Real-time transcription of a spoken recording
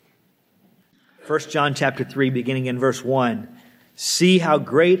1 John chapter 3, beginning in verse 1. See how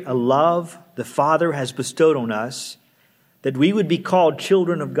great a love the Father has bestowed on us, that we would be called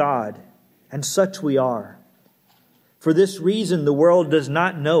children of God, and such we are. For this reason the world does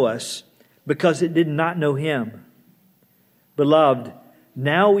not know us, because it did not know Him. Beloved,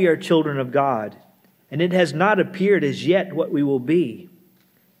 now we are children of God, and it has not appeared as yet what we will be.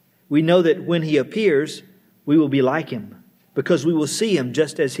 We know that when He appears, we will be like Him, because we will see Him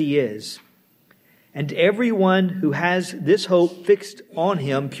just as He is. And everyone who has this hope fixed on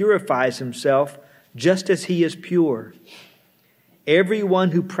Him purifies himself just as He is pure.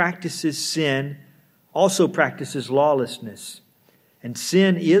 Everyone who practices sin also practices lawlessness, and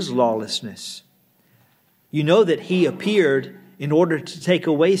sin is lawlessness. You know that He appeared in order to take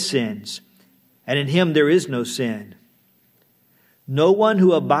away sins, and in Him there is no sin. No one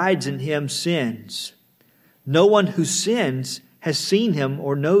who abides in Him sins. No one who sins has seen Him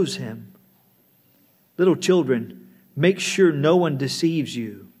or knows Him. Little children, make sure no one deceives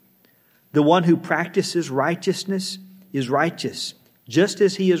you. The one who practices righteousness is righteous, just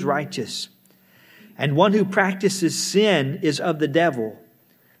as He is righteous. And one who practices sin is of the devil,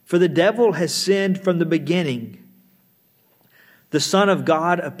 for the devil has sinned from the beginning. The Son of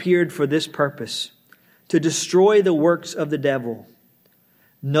God appeared for this purpose, to destroy the works of the devil.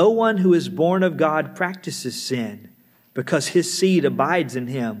 No one who is born of God practices sin, because his seed abides in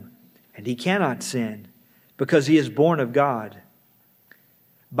him, and he cannot sin, because he is born of God.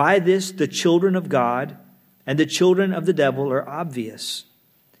 By this the children of God and the children of the devil are obvious.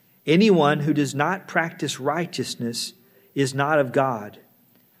 Anyone who does not practice righteousness is not of God,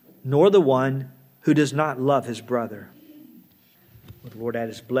 nor the one who does not love his brother. May the Lord add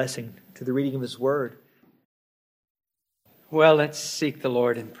His blessing to the reading of His word. Well, let's seek the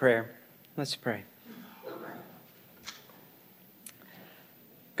Lord in prayer. Let's pray.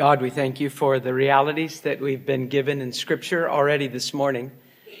 God, we thank You for the realities that we've been given in Scripture already this morning.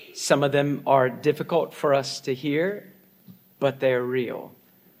 Some of them are difficult for us to hear, but they're real.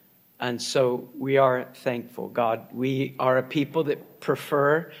 And so we are thankful, God. We are a people that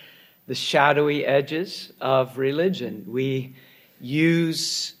prefer the shadowy edges of religion. We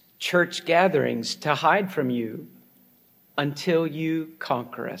use church gatherings to hide from You until You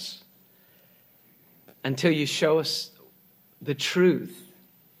conquer us, until You show us the truth.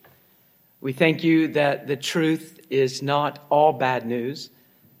 We thank You that the truth is not all bad news.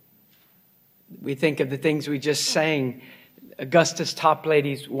 We think of the things we just sang, Augustus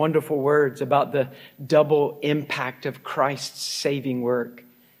Toplady's wonderful words about the double impact of Christ's saving work,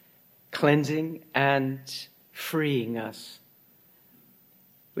 cleansing and freeing us.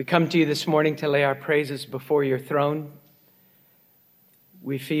 We come to You this morning to lay our praises before Your throne.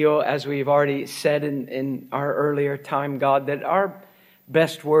 We feel, as we've already said in our earlier time, God, that our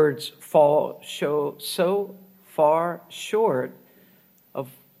best words fall so far short of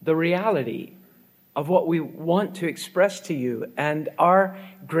the reality of what we want to express to You. And our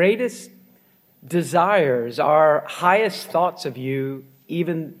greatest desires, our highest thoughts of You,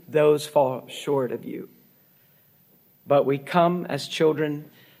 even those fall short of You. But we come as children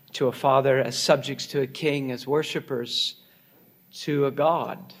to a Father, as subjects to a King, as worshipers to a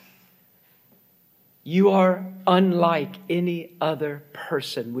God. You are unlike any other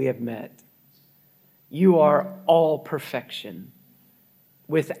person we have met. You are all perfection,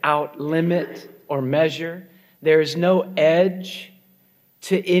 without limit or measure. There is no edge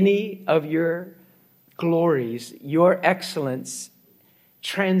to any of Your glories. Your excellence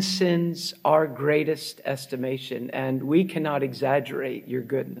transcends our greatest estimation, and we cannot exaggerate Your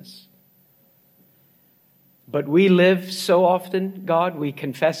goodness. But we live so often, God, we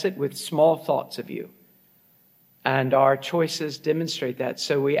confess it, with small thoughts of You. And our choices demonstrate that.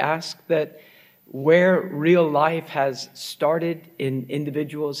 So we ask that where real life has started in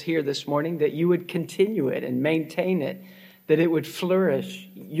individuals here this morning, that You would continue it and maintain it, that it would flourish.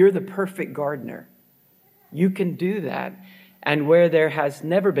 You're the perfect gardener. You can do that. And where there has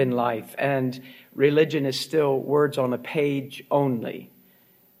never been life and religion is still words on a page only,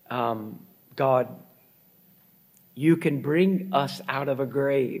 God, You can bring us out of a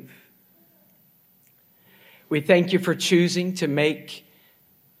grave. We thank You for choosing to make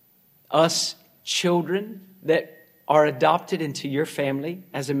us children that are adopted into Your family,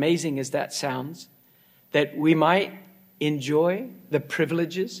 as amazing as that sounds, that we might enjoy the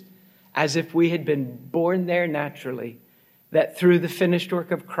privileges as if we had been born there naturally, that through the finished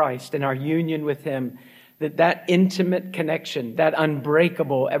work of Christ and our union with Him, that intimate connection, that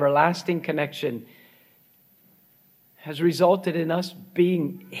unbreakable, everlasting connection has resulted in us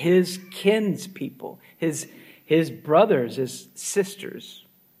being His kinspeople, His brothers, His sisters.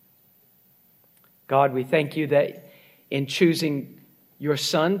 God, we thank you that in choosing your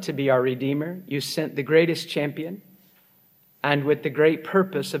Son to be our Redeemer, you sent the greatest champion, and with the great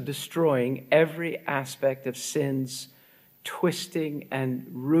purpose of destroying every aspect of sin's twisting and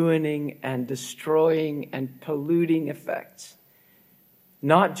ruining and destroying and polluting effects,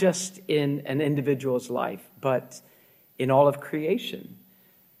 not just in an individual's life, but in all of creation.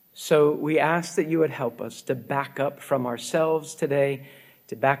 So we ask that you would help us to back up from ourselves today,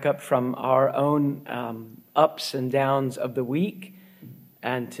 to back up from our own ups and downs of the week,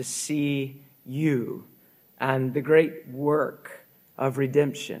 and to see you and the great work of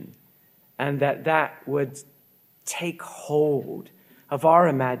redemption, and that would take hold of our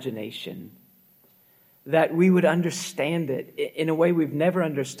imagination, that we would understand it in a way we've never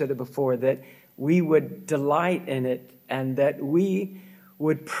understood it before, that we would delight in it, and that we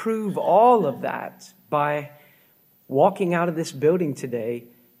would prove all of that by walking out of this building today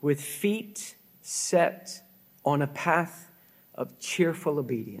with feet set on a path of cheerful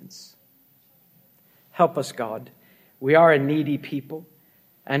obedience. Help us, God. We are a needy people,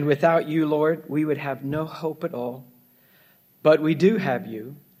 and without you, Lord, we would have no hope at all. But we do have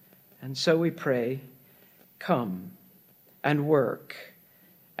you, and so we pray, come and work,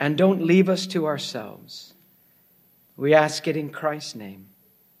 and don't leave us to ourselves. We ask it in Christ's name.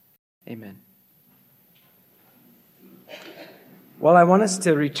 Amen. Well, I want us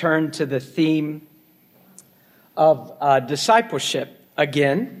to return to the theme of discipleship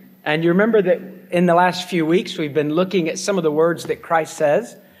again. And you remember that in the last few weeks, we've been looking at some of the words that Christ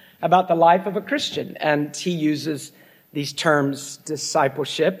says about the life of a Christian. And he uses these terms,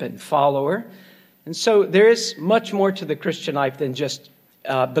 discipleship and follower. And so there is much more to the Christian life than just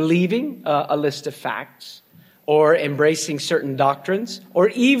believing a list of facts, or embracing certain doctrines, or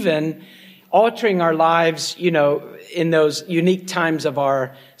even altering our lives, in those unique times of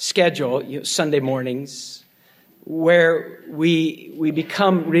our schedule, Sunday mornings, where we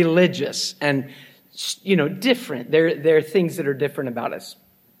become religious and, different. There are things that are different about us.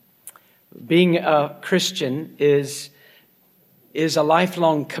 Being a Christian is a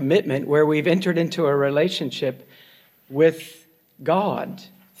lifelong commitment where we've entered into a relationship with God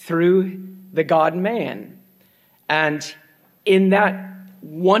through the God-man. And in that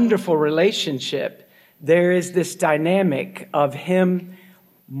wonderful relationship, there is this dynamic of him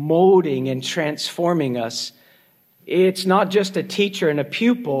molding and transforming us. It's not just a teacher and a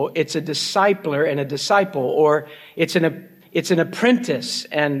pupil, it's a discipler and a disciple, or it's an apprentice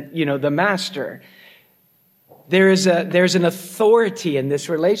and, the master. There's an authority in this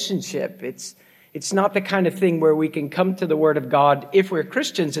relationship. It's not the kind of thing where we can come to the Word of God if we're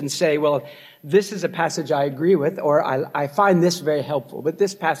Christians and say, well, this is a passage I agree with, or I find this very helpful, but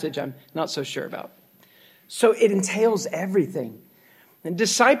this passage I'm not so sure about. So it entails everything. And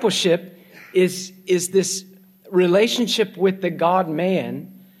discipleship is this relationship with the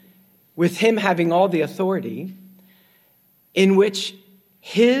God-man, with him having all the authority, in which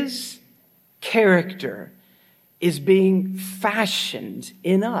his character is being fashioned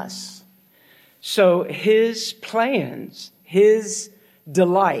in us. So his plans, his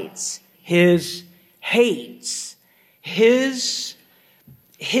delights, his hates, his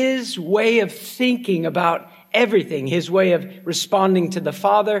way of thinking about everything, his way of responding to the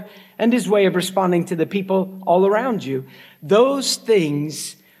Father, and his way of responding to the people all around you, those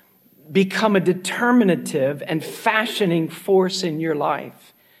things become a determinative and fashioning force in your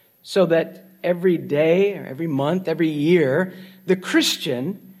life, so that every day, or every month, every year, the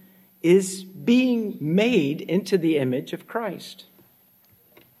Christian is being made into the image of Christ.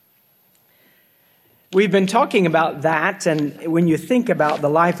 We've been talking about that, and when you think about the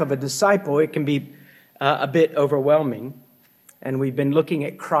life of a disciple, it can be a bit overwhelming. And we've been looking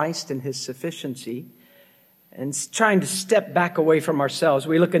at Christ and his sufficiency and trying to step back away from ourselves.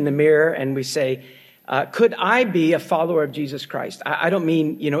 We look in the mirror and we say, could I be a follower of Jesus Christ? I don't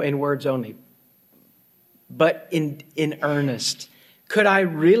mean, in words only, but in earnest. Could I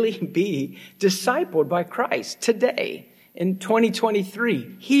really be discipled by Christ today, in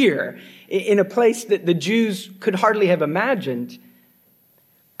 2023, here, in a place that the Jews could hardly have imagined?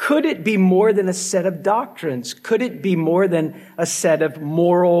 Could it be more than a set of doctrines? Could it be more than a set of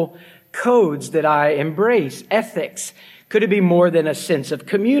moral codes that I embrace, ethics? Could it be more than a sense of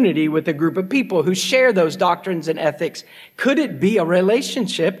community with a group of people who share those doctrines and ethics? Could it be a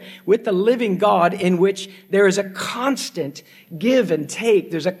relationship with the living God in which there is a constant give and take?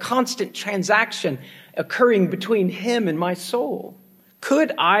 There's a constant transaction occurring between him and my soul.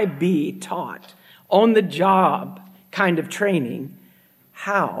 Could I be taught on the job kind of training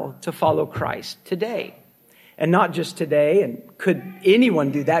how to follow Christ today? And not just today, and could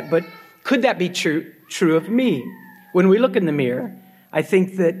anyone do that, but Could that be true of me? When we look in the mirror, I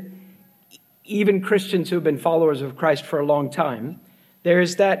think that even Christians who have been followers of Christ for a long time, there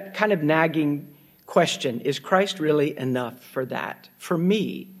is that kind of nagging question, is Christ really enough for that? For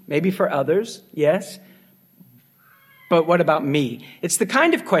me? Maybe for others, yes. But what about me? It's the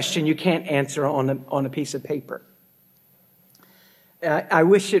kind of question you can't answer on a piece of paper. I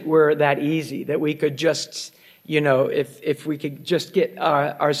wish it were that easy, that we could just, if we could just get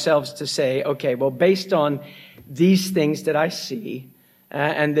ourselves to say, okay, well, based on these things that I see,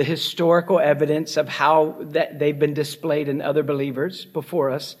 and the historical evidence of how that they've been displayed in other believers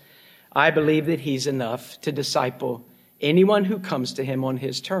before us, I believe that he's enough to disciple anyone who comes to him on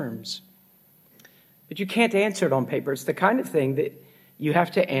his terms. But you can't answer it on paper. It's the kind of thing that you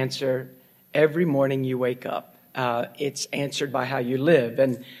have to answer every morning you wake up. It's answered by how you live.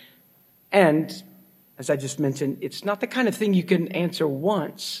 And as I just mentioned, it's not the kind of thing you can answer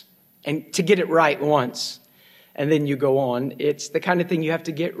once and to get it right once. And then you go on. It's the kind of thing you have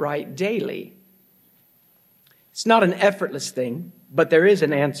to get right daily. It's not an effortless thing, but there is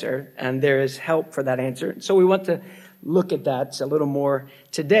an answer, and there is help for that answer. So we want to look at that a little more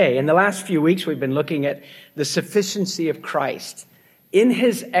today. In the last few weeks, we've been looking at the sufficiency of Christ. In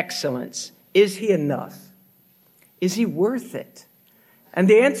his excellence, is he enough? Is he worth it? And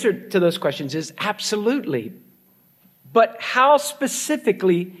the answer to those questions is absolutely. But how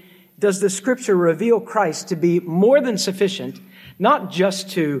specifically does the Scripture reveal Christ to be more than sufficient, not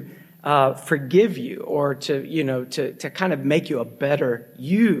just to forgive you or to kind of make you a better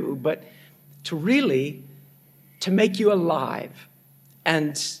you, but to really to make you alive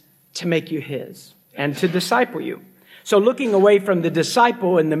and to make you his and to disciple you. So looking away from the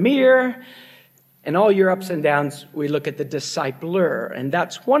disciple in the mirror and all your ups and downs, we look at the discipler. And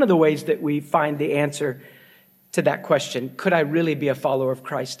that's one of the ways that we find the answer to that question. Could I really be a follower of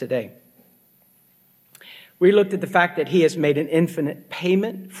Christ today? We looked at the fact that he has made an infinite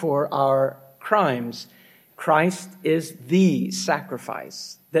payment for our crimes. Christ is the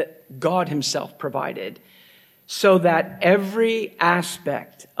sacrifice that God himself provided so that every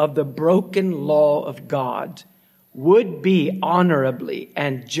aspect of the broken law of God would be honorably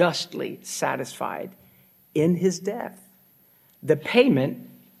and justly satisfied in his death. The payment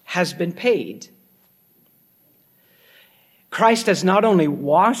has been paid. Christ has not only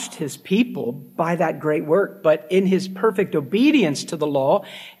washed his people by that great work, but in his perfect obedience to the law,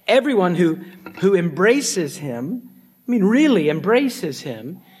 everyone who embraces him, really embraces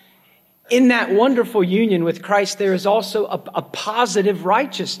him, in that wonderful union with Christ, there is also a positive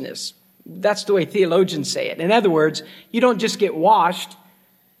righteousness. That's the way theologians say it. In other words, you don't just get washed,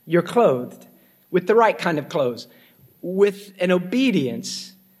 you're clothed with the right kind of clothes, with an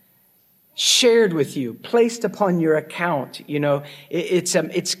obedience shared with you, placed upon your account. It's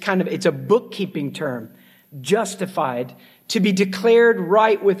a bookkeeping term, justified, to be declared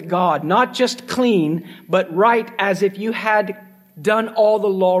right with God, not just clean, but right as if you had done all the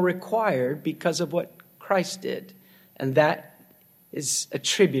law required because of what Christ did. And that is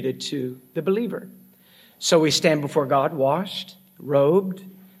attributed to the believer. So we stand before God washed, robed,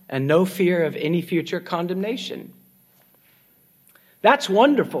 and no fear of any future condemnation. That's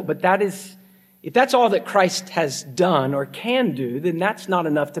wonderful, but if that's all that Christ has done or can do, then that's not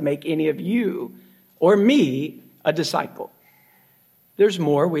enough to make any of you or me a disciple. There's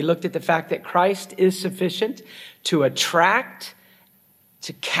more. We looked at the fact that Christ is sufficient to attract,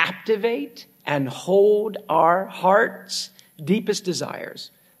 to captivate, and hold our heart's deepest desires,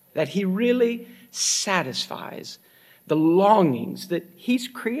 that he really satisfies the longings that he's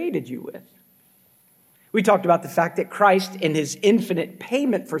created you with. We talked about the fact that Christ, in his infinite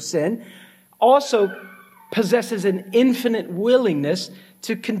payment for sin, also possesses an infinite willingness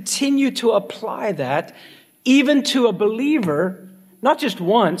to continue to apply that even to a believer, not just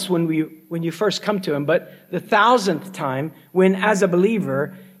once when you first come to him, but the 1,000th time when, as a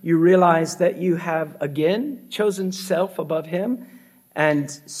believer, you realize that you have again chosen self above him.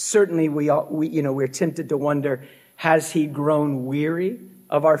 And certainly we're tempted to wonder, has he grown weary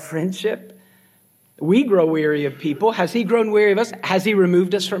of our friendship? We grow weary of people. Has he grown weary of us? Has he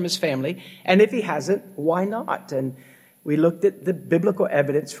removed us from his family? And if he hasn't, why not? And we looked at the biblical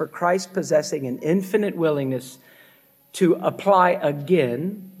evidence for Christ possessing an infinite willingness to apply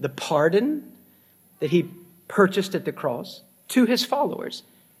again the pardon that he purchased at the cross to his followers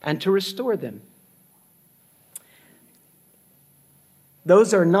and to restore them.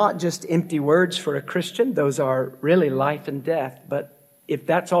 Those are not just empty words for a Christian. Those are really life and death. But if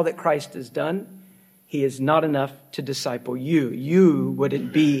that's all that Christ has done, he is not enough to disciple you. You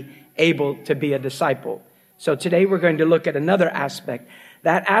wouldn't be able to be a disciple. So today we're going to look at another aspect,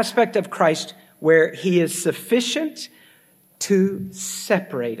 That aspect of Christ where he is sufficient to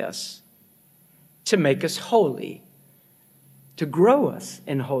separate us, to make us holy, to grow us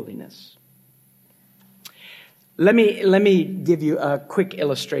in holiness. Let me give you a quick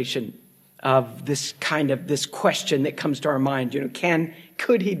illustration of this question that comes to our mind.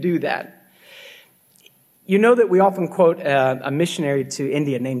 Could he do that? You know that we often quote a missionary to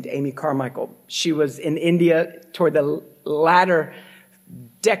India named Amy Carmichael. She was in India toward the latter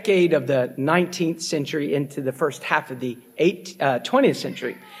decade of the 19th century into the first half of the 20th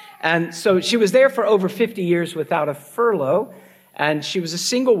century. And so she was there for over 50 years without a furlough. And she was a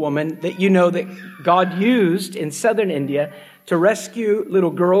single woman that God used in southern India to rescue little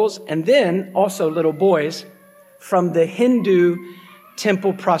girls and then also little boys from the Hindu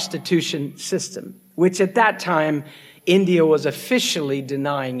temple prostitution system, which at that time India was officially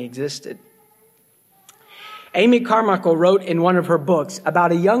denying existed. Amy Carmichael wrote in one of her books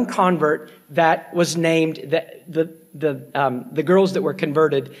about a young convert that was named the girls that were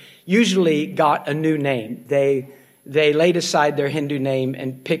converted usually got a new name. They laid aside their Hindu name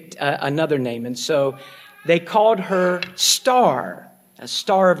and picked another name. And so they called her Star, a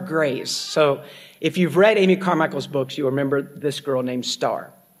star of grace. So if you've read Amy Carmichael's books, you'll remember this girl named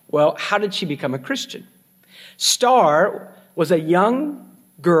Star. Well, how did she become a Christian? Star was a young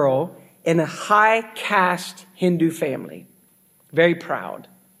girl in a high caste Hindu family, very proud.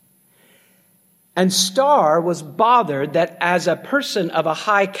 And Star was bothered that as a person of a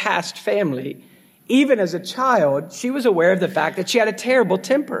high caste family, even as a child, she was aware of the fact that she had a terrible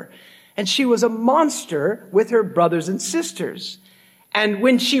temper. And she was a monster with her brothers and sisters. And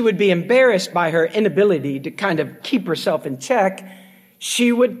when she would be embarrassed by her inability to kind of keep herself in check,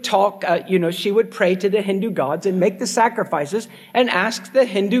 she would she would pray to the Hindu gods and make the sacrifices and ask the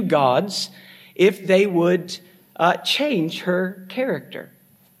Hindu gods if they would change her character.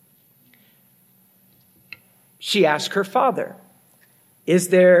 She asked her father, is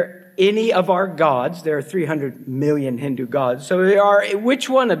there any of our gods? There are 300 million Hindu gods. So which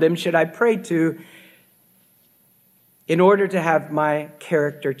one of them should I pray to in order to have my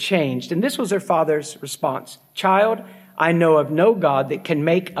character changed? And this was her father's response. Child, I know of no God that can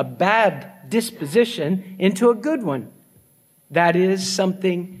make a bad disposition into a good one. That is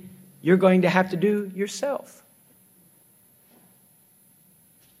something you're going to have to do yourself.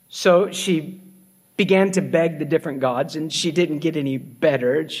 So she began to beg the different gods, and she didn't get any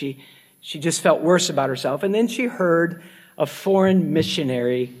better. She just felt worse about herself. And then she heard a foreign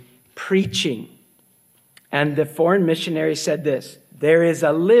missionary preaching. And the foreign missionary said this, there is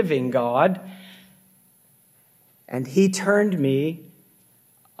a living God, and he turned me,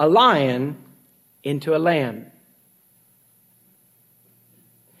 a lion, into a lamb.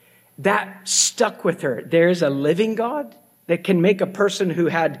 That stuck with her. There's a living God that can make a person who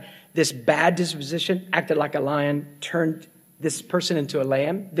had this bad disposition, acted like a lion, turned this person into a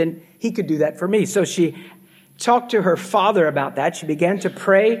lamb. Then he could do that for me. So she talked to her father about that. She began to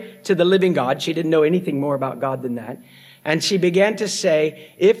pray to the living God. She didn't know anything more about God than that. And she began to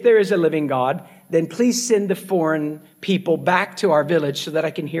say, if there is a living God, then please send the foreign people back to our village so that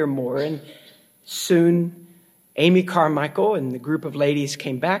I can hear more. And soon Amy Carmichael and the group of ladies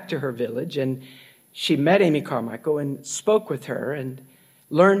came back to her village, and she met Amy Carmichael and spoke with her and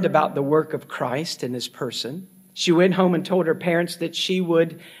learned about the work of Christ and his person. She went home and told her parents that she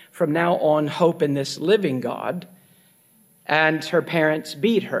would from now on hope in this living God. And her parents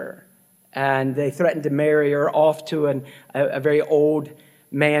beat her, and they threatened to marry her off to a very old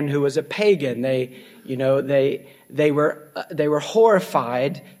man who was a pagan. They were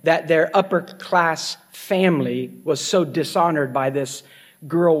horrified that their upper class family was so dishonored by this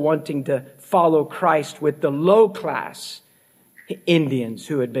girl wanting to follow Christ with the low class Indians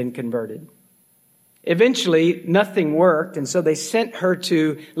who had been converted. Eventually, nothing worked, and so they sent her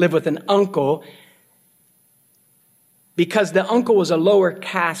to live with an uncle because the uncle was a lower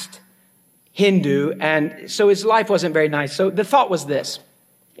caste Hindu, and so his life wasn't very nice. So the thought was this.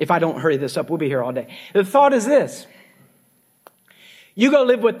 If I don't hurry this up, we'll be here all day. The thought is this. You go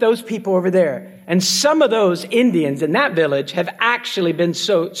live with those people over there. And some of those Indians in that village have actually been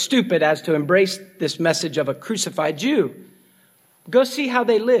so stupid as to embrace this message of a crucified Jew. Go see how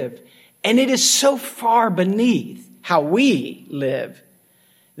they live. And it is so far beneath how we live.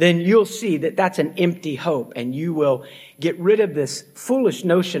 Then you'll see that that's an empty hope. And you will get rid of this foolish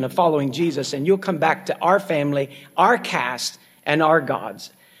notion of following Jesus. And you'll come back to our family, our caste, and our gods.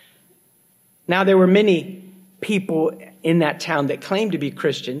 Now, there were many people in that town that claimed to be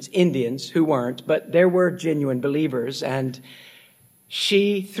Christians, Indians who weren't, but there were genuine believers. And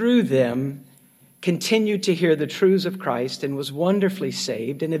she, through them, continued to hear the truths of Christ and was wonderfully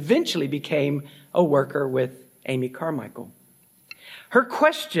saved and eventually became a worker with Amy Carmichael. Her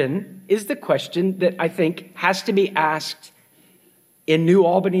question is the question that I think has to be asked in New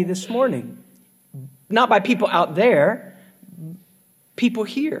Albany this morning. Not by people out there, people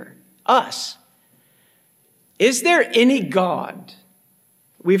here, us. Is there any God?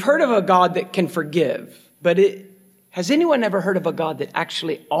 We've heard of a God that can forgive, but has anyone ever heard of a God that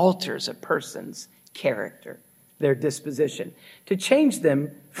actually alters a person's character, their disposition, to change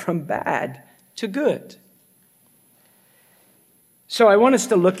them from bad to good? So I want us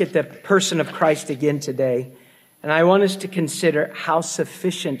to look at the person of Christ again today, and I want us to consider how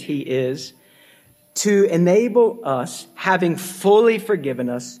sufficient he is to enable us, having fully forgiven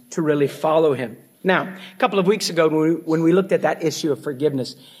us, to really follow him. Now, a couple of weeks ago when we looked at that issue of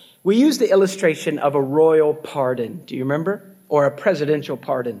forgiveness, we used the illustration of a royal pardon. Do you remember? Or a presidential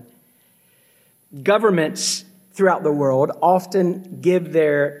pardon. Governments throughout the world often give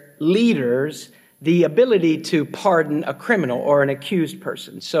their leaders the ability to pardon a criminal or an accused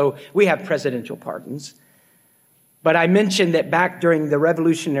person. So we have presidential pardons. But I mentioned that back during the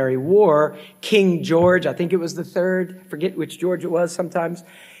Revolutionary War, King George, I think it was the third, forget which George it was sometimes,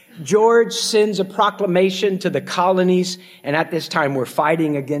 George sends a proclamation to the colonies, and at this time we're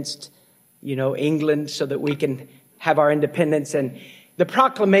fighting against, England so that we can have our independence. And the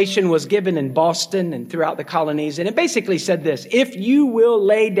proclamation was given in Boston and throughout the colonies, and it basically said this: if you will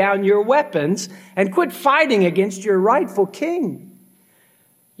lay down your weapons and quit fighting against your rightful king,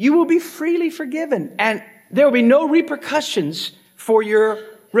 you will be freely forgiven, and there will be no repercussions for your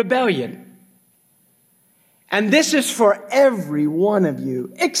rebellion. And this is for every one of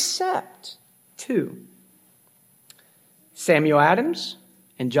you, except two. Samuel Adams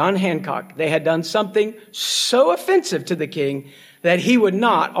and John Hancock. They had done something so offensive to the king that he would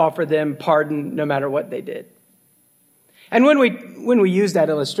not offer them pardon no matter what they did. And when we used that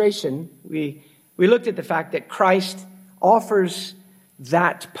illustration, we looked at the fact that Christ offers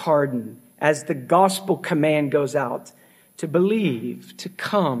that pardon as the gospel command goes out to believe, to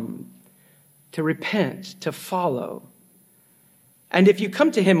come, to repent, to follow. And if you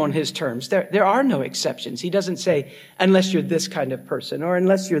come to him on his terms, there are no exceptions. He doesn't say, unless you're this kind of person, or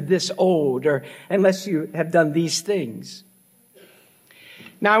unless you're this old, or unless you have done these things.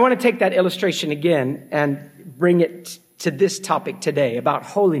 Now, I want to take that illustration again and bring it to this topic today about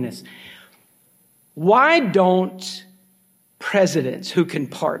holiness. Why don't presidents who can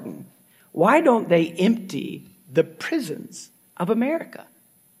pardon, why don't they empty the prisons of America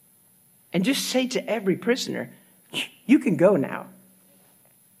and just say to every prisoner, you can go now?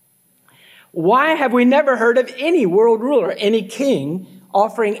 Why have we never heard of any world ruler, any king,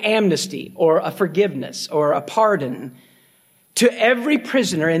 offering amnesty or a forgiveness or a pardon to every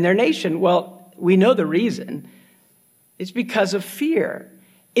prisoner in their nation? Well, we know the reason. It's because of fear.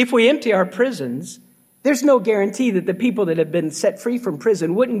 If we empty our prisons, there's no guarantee that the people that have been set free from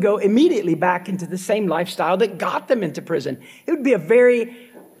prison wouldn't go immediately back into the same lifestyle that got them into prison. It would be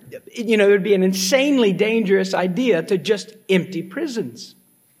it would be an insanely dangerous idea to just empty prisons.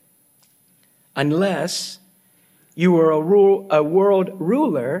 Unless you were a world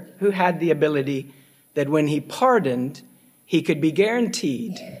ruler who had the ability that when he pardoned, he could be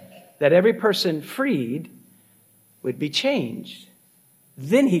guaranteed that every person freed would be changed.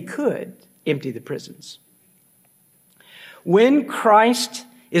 Then he could empty the prisons. When Christ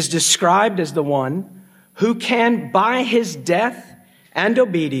is described as the one who can, by his death and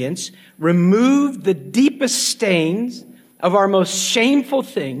obedience, remove the deepest stains of our most shameful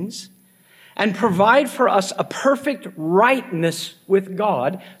things and provide for us a perfect rightness with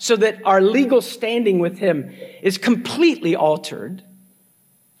God so that our legal standing with him is completely altered,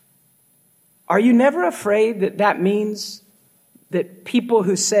 are you never afraid that that means that people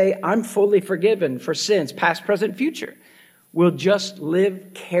who say, I'm fully forgiven for sins, past, present, future, will just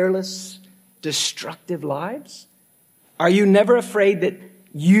live careless, destructive lives? Are you never afraid that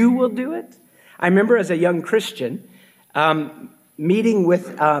you will do it? I remember as a young Christian, meeting with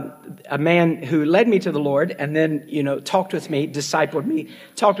a man who led me to the Lord and then, talked with me, discipled me,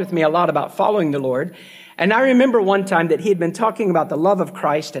 talked with me a lot about following the Lord. And I remember one time that he had been talking about the love of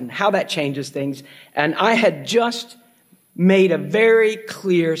Christ and how that changes things. And I had just made a very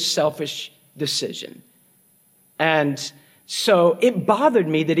clear, selfish decision. And so it bothered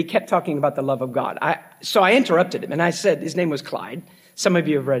me that he kept talking about the love of God. So I interrupted him and I said, his name was Clyde. Some of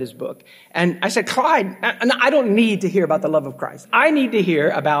you have read his book. And I said, Clyde, I don't need to hear about the love of Christ. I need to hear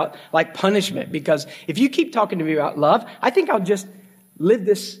about punishment, because if you keep talking to me about love, I think I'll just live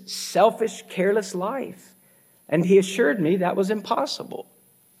this selfish, careless life. And he assured me that was impossible.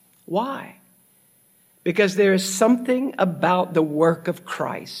 Why? Because there is something about the work of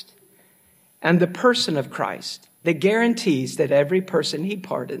Christ and the person of Christ that guarantees that every person he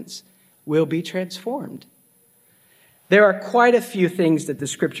pardons will be transformed. There are quite a few things that the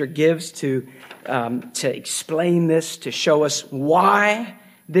Scripture gives to explain this, to show us why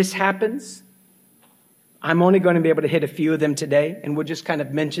this happens. I'm only going to be able to hit a few of them today, and we'll just kind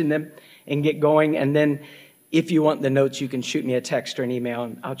of mention them and get going. And then if you want the notes, you can shoot me a text or an email,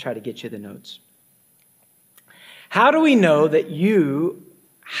 and I'll try to get you the notes. How do I know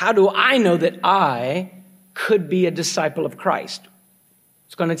that I could be a disciple of Christ?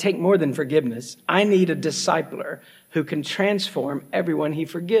 It's going to take more than forgiveness. I need a discipler who can transform everyone he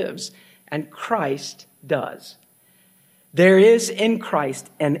forgives, and Christ does. There is in Christ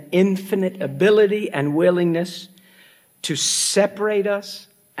an infinite ability and willingness to separate us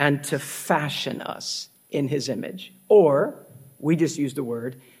and to fashion us in his image. Or, we just use the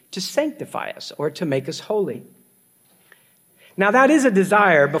word, to sanctify us or to make us holy. Now, that is a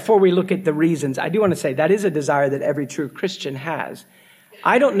desire. Before we look at the reasons, I do want to say that is a desire that every true Christian has.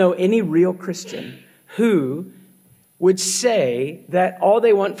 I don't know any real Christian who would say that all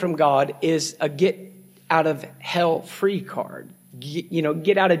they want from God is a get out of hell free card,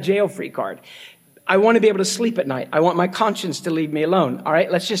 get out of jail free card. I want to be able to sleep at night. I want my conscience to leave me alone. All right,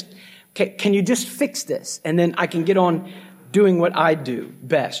 can you just fix this? And then I can get on doing what I do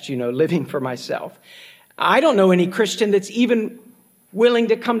best, living for myself. I don't know any Christian that's even willing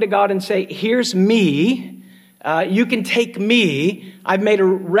to come to God and say, here's me. You can take me. I've made a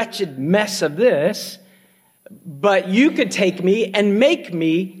wretched mess of this, but you could take me and make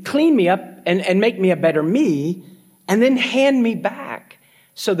me, clean me up and make me a better me, and then hand me back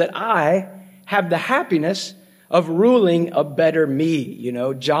so that I have the happiness of ruling a better me.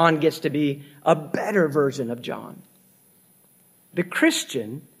 John gets to be a better version of John. The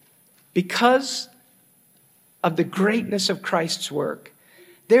Christian, because of the greatness of Christ's work,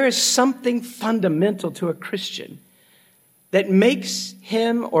 there is something fundamental to a Christian that makes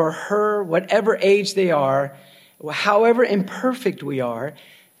him or her, whatever age they are, however imperfect we are,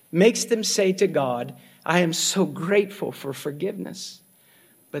 makes them say to God, I am so grateful for forgiveness.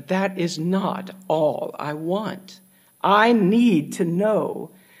 But that is not all I want. I need to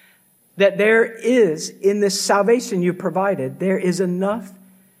know that there is, in this salvation you provided, there is enough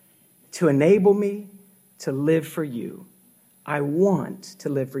to enable me to live for you. I want to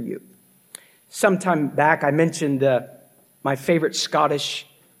live for you. Sometime back, I mentioned my favorite Scottish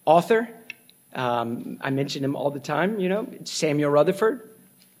author. I mention him all the time, Samuel Rutherford.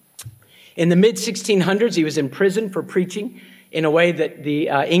 In the mid-1600s, he was in prison for preaching in a way that the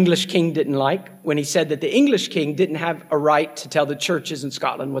English king didn't like, when he said that the English king didn't have a right to tell the churches in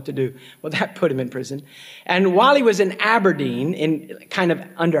Scotland what to do. Well, that put him in prison. And while he was in Aberdeen, in kind of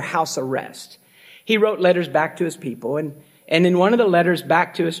under house arrest, he wrote letters back to his people. And in one of the letters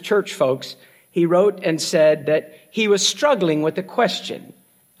back to his church folks, he wrote and said that he was struggling with a question.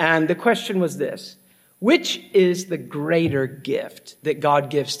 And the question was this: which is the greater gift that God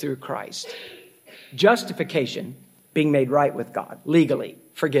gives through Christ? Justification, being made right with God, legally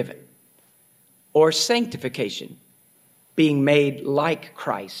forgiven. Or sanctification, being made like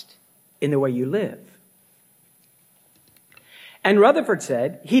Christ in the way you live. And Rutherford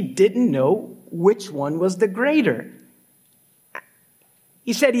said he didn't know which one was the greater.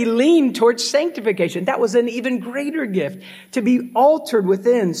 He said he leaned towards sanctification. That was an even greater gift, to be altered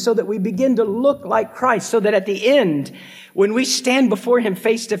within so that we begin to look like Christ, so that at the end, when we stand before him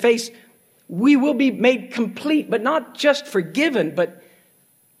face to face, we will be made complete, but not just forgiven, but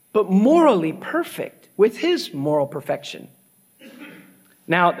morally perfect with his moral perfection.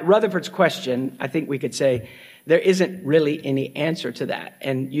 Now, Rutherford's question, I think we could say, there isn't really any answer to that,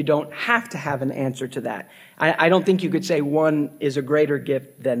 and you don't have to have an answer to that. I don't think you could say one is a greater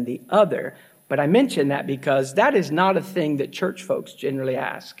gift than the other, but I mention that because that is not a thing that church folks generally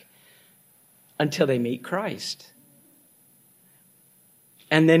ask until they meet Christ.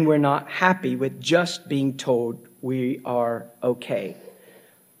 And then we're not happy with just being told we are okay.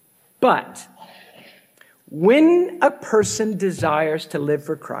 But when a person desires to live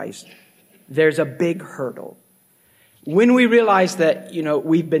for Christ, there's a big hurdle. When we realize that,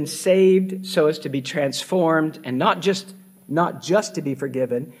 we've been saved so as to be transformed and not just to be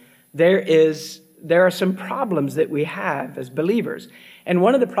forgiven, there are some problems that we have as believers. And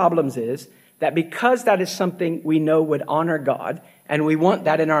one of the problems is that because that is something we know would honor God, and we want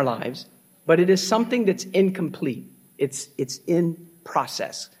that in our lives, but it is something that's incomplete. It's in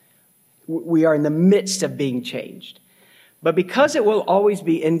process. We are in the midst of being changed. But because it will always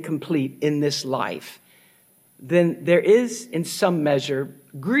be incomplete in this life, then there is, in some measure,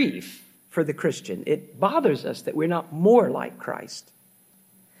 grief for the Christian. It bothers us that we're not more like Christ.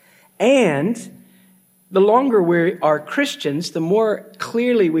 And the longer we are Christians, the more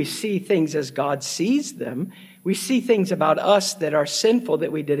clearly we see things as God sees them. We see things about us that are sinful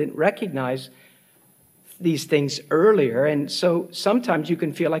that we didn't recognize these things earlier. And so sometimes you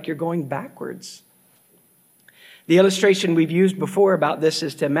can feel like you're going backwards. The illustration we've used before about this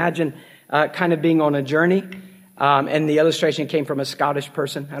is to imagine kind of being on a journey. And the illustration came from a Scottish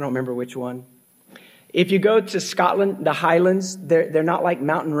person. I don't remember which one. If you go to Scotland, the Highlands, they're not like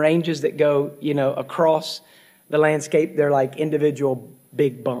mountain ranges that go, across the landscape. They're like individual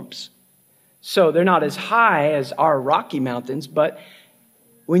big bumps. So they're not as high as our Rocky Mountains, but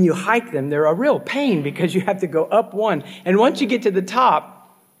when you hike them, they're a real pain because you have to go up one. And once you get to the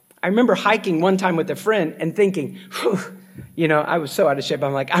top, I remember hiking one time with a friend and thinking, I was so out of shape.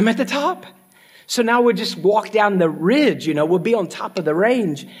 I'm like, I'm at the top. So now we'll just walk down the ridge, we'll be on top of the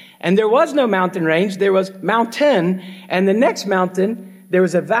range. And there was no mountain range. There was mountain. And the next mountain, there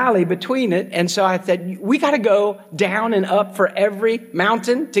was a valley between it. And so I said, we got to go down and up for every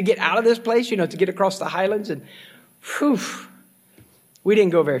mountain to get out of this place, to get across the highlands. And we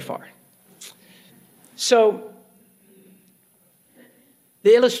didn't go very far. So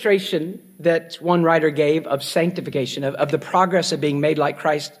the illustration that one writer gave of sanctification, of the progress of being made like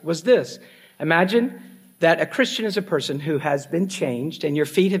Christ was this. Imagine that a Christian is a person who has been changed and your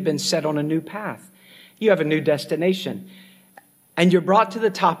feet have been set on a new path. You have a new destination. And you're brought to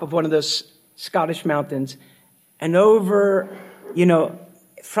the top of one of those Scottish mountains. And over,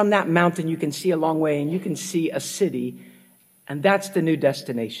 from that mountain you can see a long way and you can see a city. And that's the new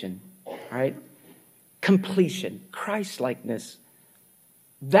destination, right? Completion, Christ-likeness.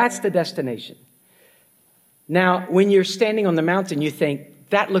 That's the destination. Now, when you're standing on the mountain, you think,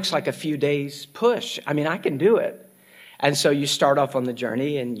 that looks like a few days push. I mean, I can do it. And so you start off on the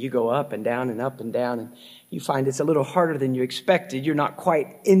journey and you go up and down and up and down. And you find it's a little harder than you expected. You're not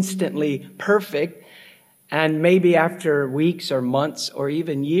quite instantly perfect. And maybe after weeks or months or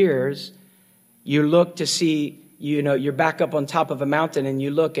even years, you look to see, you're back up on top of a mountain and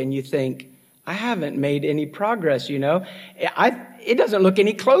you look and you think, I haven't made any progress, It doesn't look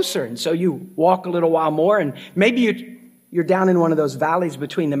any closer. And so you walk a little while more and maybe you're down in one of those valleys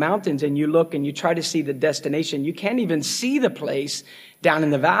between the mountains and you look and you try to see the destination. You can't even see the place down in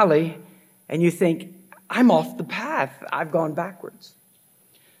the valley. And you think, I'm off the path. I've gone backwards.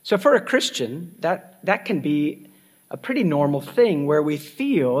 So for a Christian, that can be a pretty normal thing where we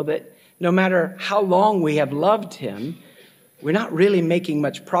feel that no matter how long we have loved him, we're not really making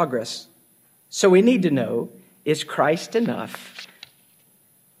much progress. So we need to know, is Christ enough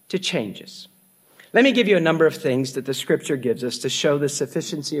to change us? Let me give you a number of things that the scripture gives us to show the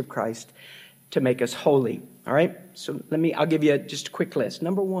sufficiency of Christ to make us holy. All right? So I'll give you just a quick list.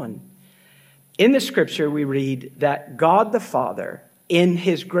 Number one, in the scripture we read that God the Father, in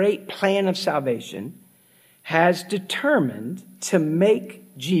his great plan of salvation, has determined to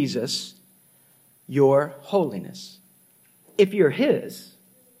make Jesus your holiness. If you're his,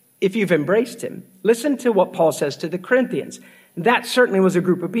 if you've embraced him, listen to what Paul says to the Corinthians. That certainly was a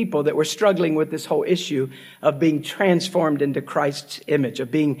group of people that were struggling with this whole issue of being transformed into Christ's image,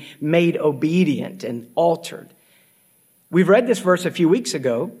 of being made obedient and altered. We've read this verse a few weeks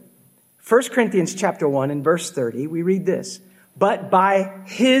ago. 1 Corinthians chapter 1 and verse 30, we read this. But by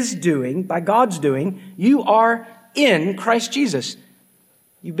his doing, by God's doing, you are in Christ Jesus.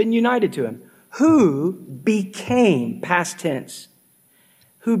 You've been united to him. Who became, past tense,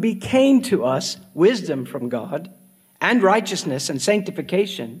 who became to us wisdom from God, and righteousness and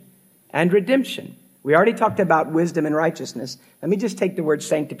sanctification and redemption. We already talked about wisdom and righteousness. Let me just take the word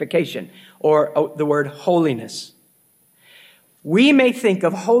sanctification or the word holiness. We may think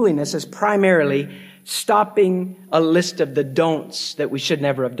of holiness as primarily stopping a list of the don'ts that we should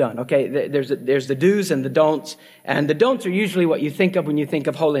never have done. Okay, there's the do's and the don'ts. And the don'ts are usually what you think of when you think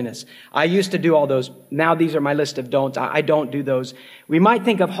of holiness. I used to do all those. Now these are my list of don'ts. I don't do those. We might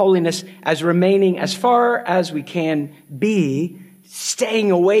think of holiness as remaining as far as we can be, staying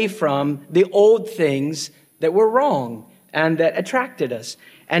away from the old things that were wrong and that attracted us,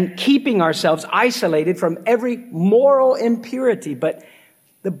 and keeping ourselves isolated from every moral impurity. But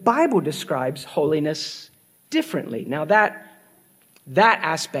the Bible describes holiness differently. Now that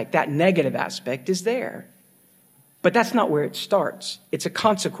aspect, that negative aspect is there. But that's not where it starts. It's a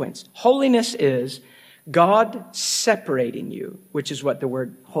consequence. Holiness is God separating you, which is what the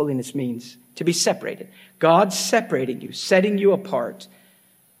word holiness means, to be separated. God separating you, setting you apart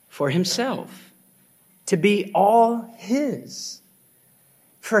for himself, to be all his,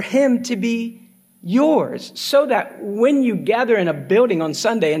 for him to be yours, so that when you gather in a building on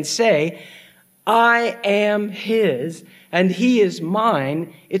Sunday and say, I am his and he is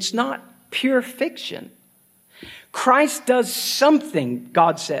mine, it's not pure fiction. Christ does something,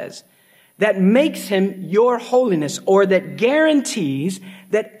 God says, that makes him your holiness, or that guarantees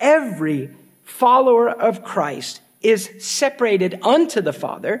that every follower of Christ is separated unto the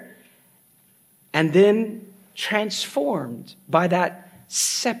Father and then transformed by that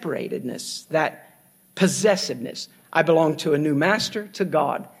separatedness, that possessiveness. I belong to a new master, to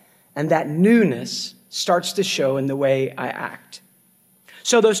God, and that newness starts to show in the way I act.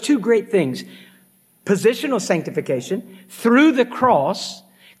 So those two great things, positional sanctification, through the cross,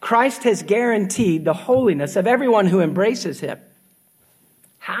 Christ has guaranteed the holiness of everyone who embraces him.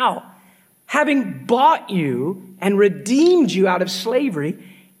 How? Having bought you and redeemed you out of slavery,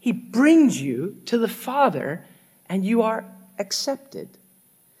 he brings you to the Father and you are accepted.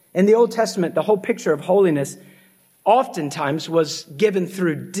 In the Old Testament, the whole picture of holiness oftentimes was given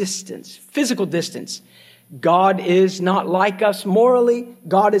through distance, physical distance. God is not like us morally.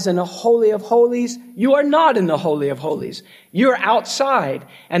 God is in the Holy of Holies. You are not in the Holy of Holies. You're outside,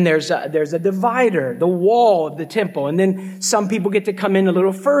 and there's a divider, the wall of the temple. And then some people get to come in a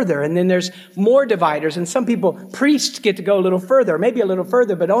little further, and then there's more dividers. And some people, priests, get to go a little further, maybe a little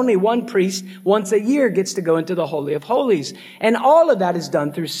further, but only one priest once a year gets to go into the Holy of Holies. And all of that is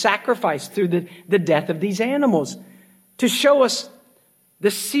done through sacrifice, through the death of these animals, to show us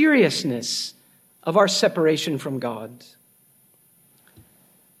the seriousness of our separation from God.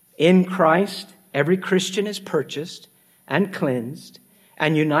 In Christ, every Christian is purchased and cleansed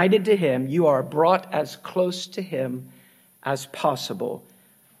and united to him. You are brought as close to him as possible.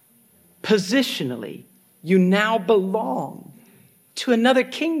 Positionally, you now belong to another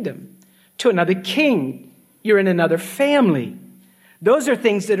kingdom, to another king. You're in another family. Those are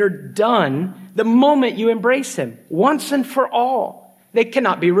things that are done the moment you embrace him, once and for all. They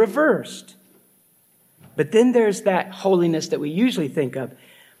cannot be reversed. But then there's that holiness that we usually think of.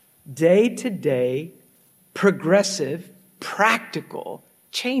 Day to day, progressive, practical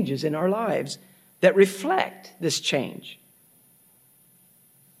changes in our lives that reflect this change.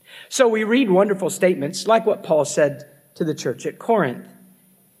 So we read wonderful statements like what Paul said to the church at Corinth.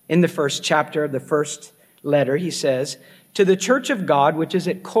 In the first chapter of the first letter, he says, to the church of God, which is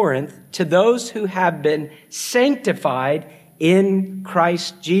at Corinth, to those who have been sanctified in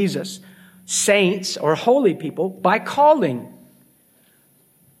Christ Jesus. Saints or holy people by calling,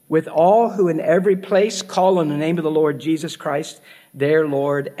 with all who in every place call on the name of the Lord Jesus Christ, their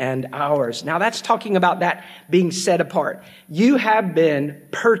Lord and ours. Now that's talking about that being set apart. You have been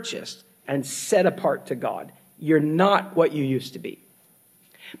purchased and set apart to God. You're not what you used to be.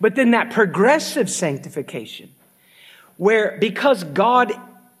 But then that progressive sanctification, where because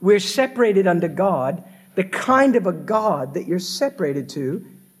we're separated unto God, the kind of a God that you're separated to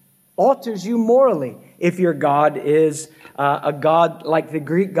alters you morally. If your God is a God like the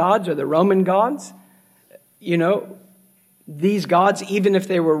Greek gods or the Roman gods, these gods, even if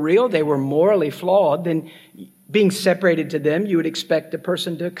they were real, they were morally flawed, then being separated to them, you would expect a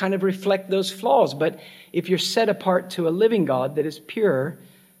person to kind of reflect those flaws. But if you're set apart to a living God that is pure,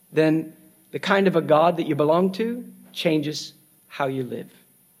 then the kind of a God that you belong to changes how you live.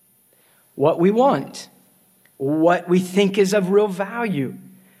 What we want, what we think is of real value.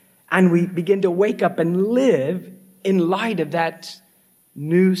 And we begin to wake up and live in light of that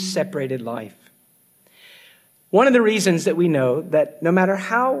new separated life. One of the reasons that we know that no matter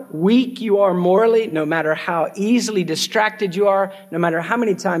how weak you are morally, no matter how easily distracted you are, no matter how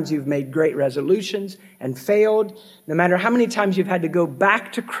many times you've made great resolutions and failed, no matter how many times you've had to go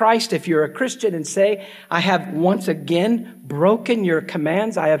back to Christ if you're a Christian and say, I have once again broken your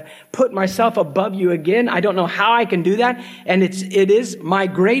commands. I have put myself above you again. I don't know how I can do that. And it is my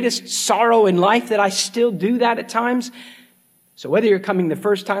greatest sorrow in life that I still do that at times. So whether you're coming the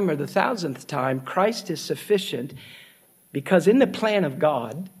first time or the 1,000th time, Christ is sufficient because in the plan of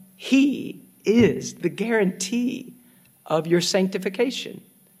God, he is the guarantee of your sanctification.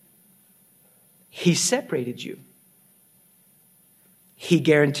 He separated you. He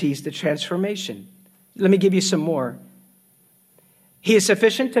guarantees the transformation. Let me give you some more. He is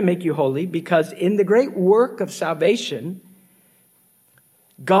sufficient to make you holy because in the great work of salvation,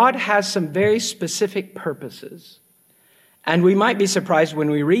 God has some very specific purposes. And we might be surprised when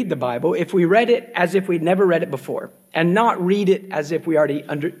we read the Bible if we read it as if we'd never read it before and not read it as if we already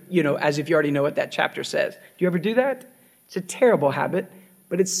as if you already know what that chapter says. Do you ever do that? It's a terrible habit,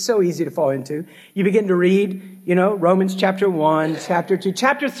 but it's so easy to fall into. You begin to read, Romans chapter 1, chapter 2,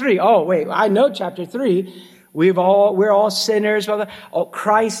 chapter 3. Oh, wait, I know chapter 3. We're all sinners. Oh,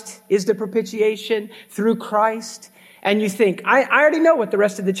 Christ is the propitiation through Christ. And you think, I already know what the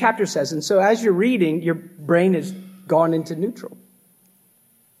rest of the chapter says. And so as you're reading, your brain has gone into neutral.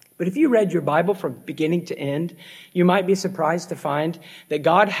 But if you read your Bible from beginning to end, you might be surprised to find that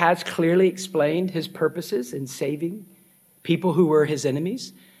God has clearly explained his purposes in saving people who were his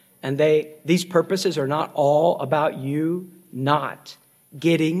enemies. And these purposes are not all about you not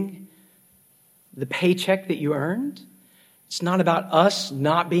getting the paycheck that you earned. It's not about us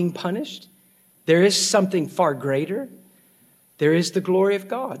not being punished. There is something far greater. There is the glory of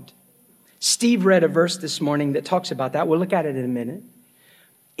God. Steve read a verse this morning that talks about that. We'll look at it in a minute.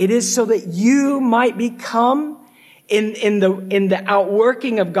 It is so that you might become in the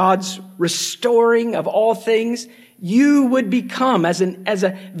outworking of God's restoring of all things. You would become, as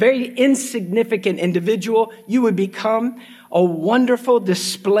a very insignificant individual, you would become a wonderful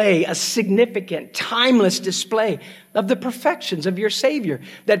display, a significant, timeless display of the perfections of your Savior.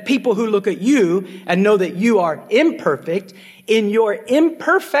 That people who look at you and know that you are imperfect, in your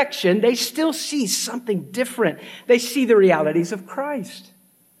imperfection, they still see something different. They see the realities of Christ.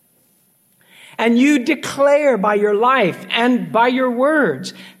 And you declare by your life and by your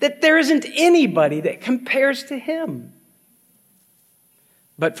words that there isn't anybody that compares to him.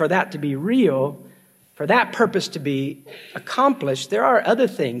 But for that to be real, for that purpose to be accomplished, there are other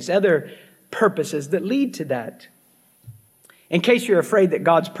things, other purposes that lead to that. In case you're afraid that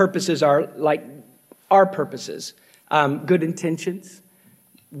God's purposes are like our purposes, good intentions,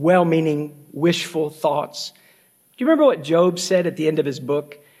 well-meaning, wishful thoughts. Do you remember what Job said at the end of his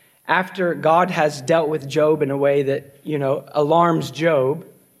book? After God has dealt with Job in a way that, alarms Job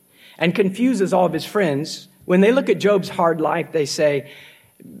and confuses all of his friends, when they look at Job's hard life, they say,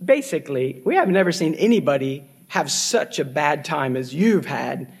 basically, we have never seen anybody have such a bad time as you've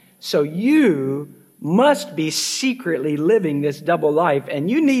had. So you must be secretly living this double life, and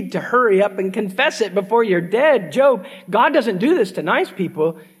you need to hurry up and confess it before you're dead. Job, God doesn't do this to nice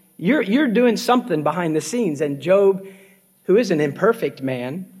people. You're doing something behind the scenes. And Job, who is an imperfect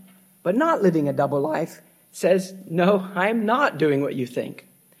man, but not living a double life, says, no, I'm not doing what you think.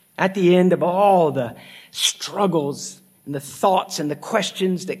 At the end of all the struggles and the thoughts and the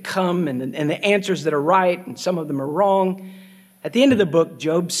questions that come and the answers that are right and some of them are wrong, at the end of the book,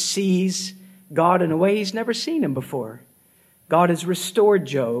 Job sees God in a way he's never seen him before. God has restored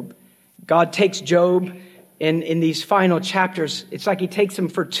Job. God takes Job in these final chapters. It's like he takes him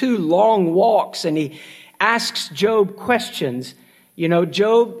for 2 long walks and he asks Job questions.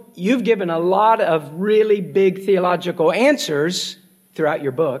 Job, you've given a lot of really big theological answers throughout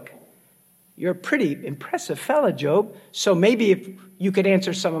your book. You're a pretty impressive fellow, Job. So maybe if you could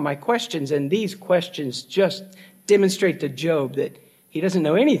answer some of my questions, and these questions just demonstrate to Job that he doesn't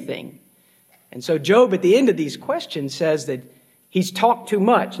know anything. And so Job, at the end of these questions, says that he's talked too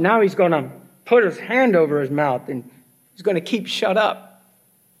much. Now he's going to put his hand over his mouth and he's going to keep shut up.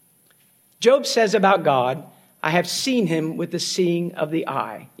 Job says about God, I have seen him with the seeing of the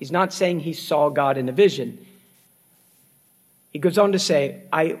eye. He's not saying he saw God in a vision. He goes on to say,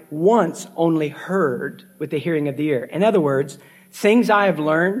 I once only heard with the hearing of the ear. In other words, things I have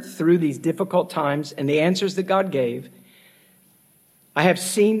learned through these difficult times and the answers that God gave, I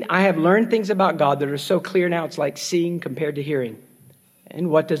have learned things about God that are so clear now, it's like seeing compared to hearing.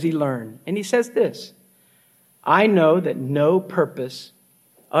 And what does he learn? And he says this, I know that no purpose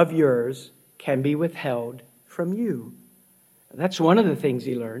of yours can be withheld from you. That's one of the things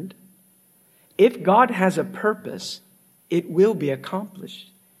he learned. If God has a purpose, it will be accomplished.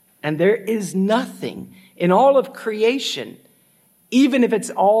 And there is nothing in all of creation, even if it's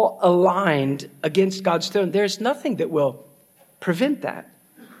all aligned against God's throne, there's nothing that will prevent that.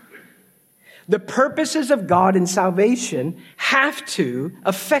 The purposes of God in salvation have to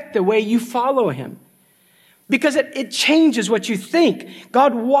affect the way you follow him. Because it changes what you think.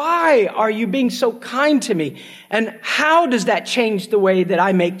 God, why are you being so kind to me? And how does that change the way that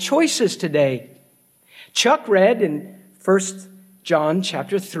I make choices today? Chuck read in 1 John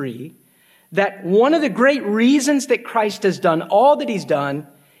chapter 3 that one of the great reasons that Christ has done all that he's done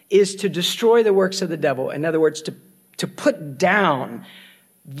is to destroy the works of the devil. In other words, to put down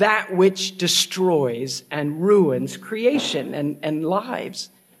that which destroys and ruins creation and lives.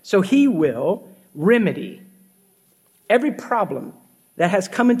 So he will remedy every problem that has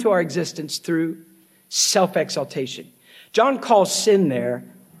come into our existence through self-exaltation. John calls sin there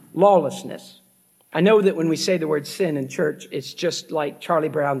lawlessness. I know that when we say the word sin in church, it's just like Charlie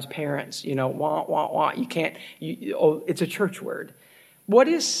Brown's parents, wah, wah, wah. It's a church word. What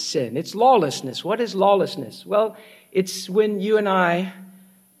is sin? It's lawlessness. What is lawlessness? Well, it's when you and I,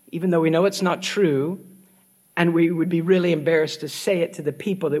 even though we know it's not true, And we would be really embarrassed to say it to the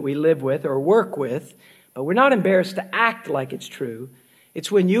people that we live with or work with, but we're not embarrassed to act like it's true.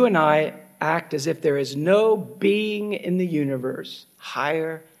 It's when you and I act as if there is no being in the universe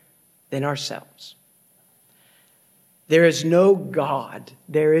higher than ourselves. There is no God.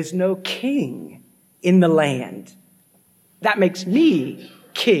 There is no king in the land. That makes me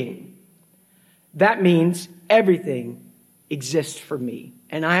king. That means everything exists for me.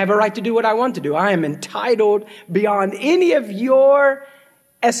 And I have a right to do what I want to do. I am entitled beyond any of your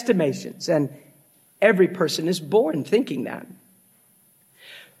estimations. And every person is born thinking that.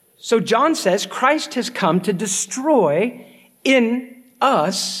 So John says Christ has come to destroy in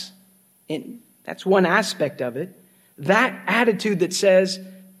us, that's one aspect of it, that attitude that says,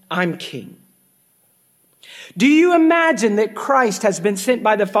 I'm king. Do you imagine that Christ has been sent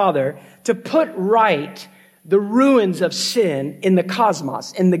by the Father to put right the ruins of sin in the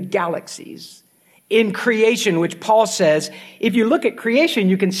cosmos, in the galaxies, in creation, which Paul says, if you look at creation,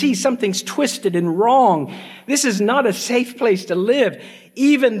 you can see something's twisted and wrong. This is not a safe place to live.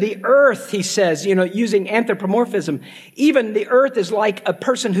 Even the earth, he says, using anthropomorphism, even the earth is like a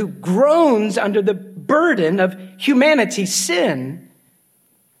person who groans under the burden of humanity's sin.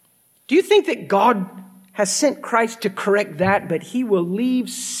 Do you think that God has sent Christ to correct that, but he will leave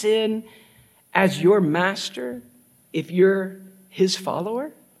sin as your master if you're his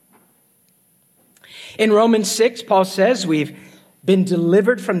follower? In Romans 6, Paul says we've been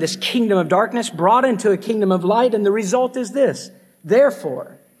delivered from this kingdom of darkness, brought into a kingdom of light, and the result is this.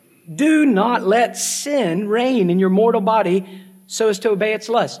 Therefore, do not let sin reign in your mortal body so as to obey its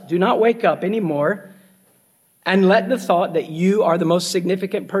lust. Do not wake up anymore and let the thought that you are the most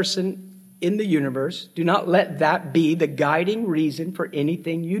significant person in the universe, do not let that be the guiding reason for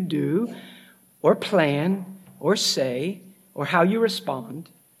anything you do or plan or say or how you respond.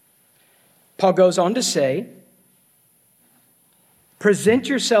 Paul goes on to say, present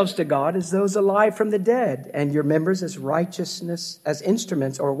yourselves to God as those alive from the dead, and your members as righteousness, as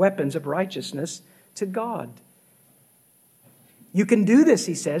instruments or weapons of righteousness to God. You can do this,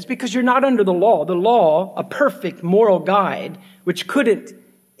 he says, because you're not under the law. The law, a perfect moral guide, which couldn't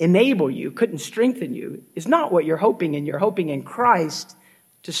enable you, couldn't strengthen you, is not what you're hoping in. You're hoping in Christ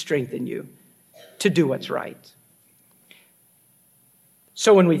to strengthen you, to do what's right.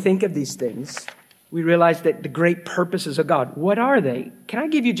 So when we think of these things, we realize that the great purposes of God, what are they? Can I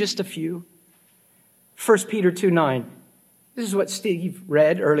give you just a few? 1 Peter 2:9. This is what Steve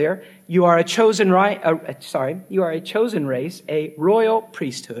read earlier. You are a chosen you are a chosen race, a royal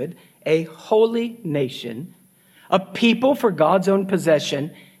priesthood, a holy nation, a people for God's own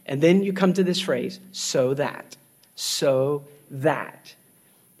possession. And then you come to this phrase, so that.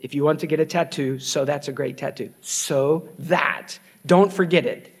 If you want to get a tattoo, so that's a great tattoo. So that. Don't forget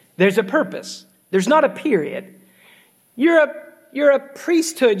it. There's a purpose. There's not a period. You're a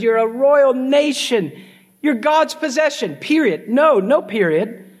priesthood. You're a royal nation. You're God's possession. Period. No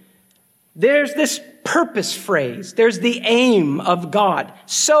period. There's this purpose phrase. There's the aim of God,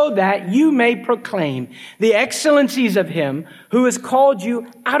 so that you may proclaim the excellencies of him who has called you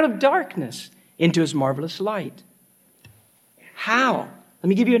out of darkness into his marvelous light. How? Let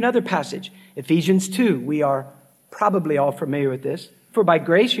me give you another passage. Ephesians 2. We are probably all familiar with this. For by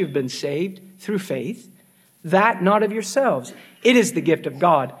grace you've been saved through faith, that not of yourselves. It is the gift of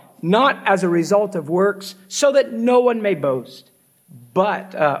God, not as a result of works, so that no one may boast.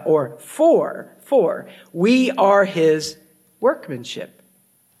 But, for we are his workmanship,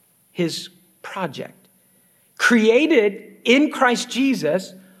 his project, created in Christ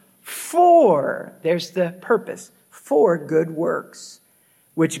Jesus for, there's the purpose, for good works,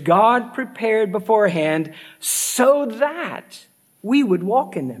 which God prepared beforehand so that we would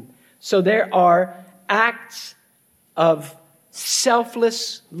walk in them. So there are acts of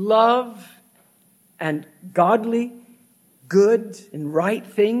selfless love and godly, good and right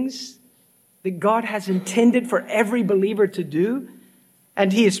things that God has intended for every believer to do.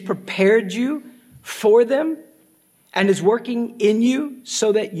 And he has prepared you for them and is working in you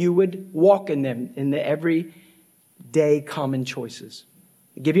so that you would walk in them in the everyday common choices.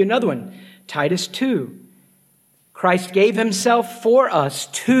 I'll give you another one. Titus 2. Christ gave himself for us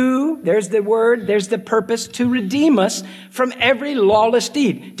to, there's the word, there's the purpose, to redeem us from every lawless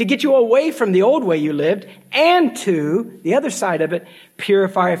deed, to get you away from the old way you lived, and to, the other side of it,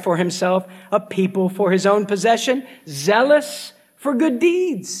 purify for himself a people for his own possession, zealous for good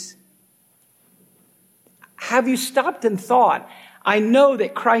deeds. Have you stopped and thought, I know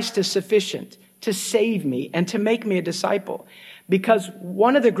that Christ is sufficient to save me and to make me a disciple, because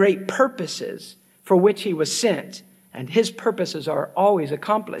one of the great purposes for which he was sent, and his purposes are always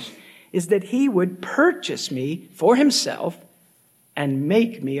accomplished, is that he would purchase me for himself and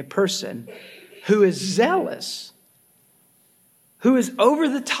make me a person who is zealous, who is over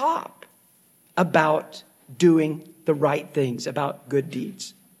the top about doing the right things, about good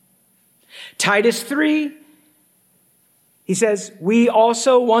deeds. Titus 3, he says, we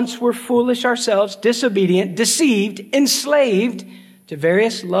also once were foolish ourselves, disobedient, deceived, enslaved to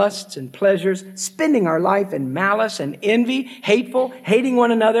various lusts and pleasures, spending our life in malice and envy, hateful, hating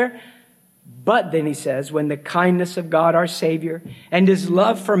one another. But then he says, when the kindness of God our Savior and his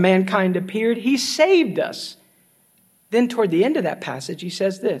love for mankind appeared, he saved us. Then toward the end of that passage, he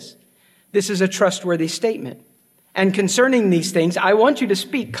says this. This is a trustworthy statement. And concerning these things, I want you to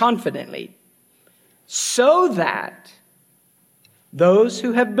speak confidently, so that those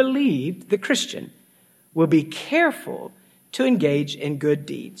who have believed, the Christian, will be careful to engage in good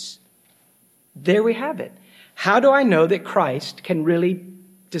deeds. There we have it. How do I know that Christ can really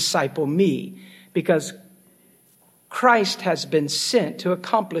disciple me? Because Christ has been sent to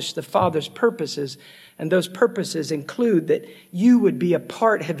accomplish the Father's purposes, and those purposes include that you would be a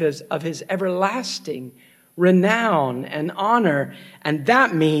part of his everlasting renown and honor, and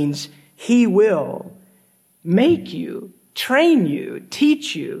that means he will make you, train you,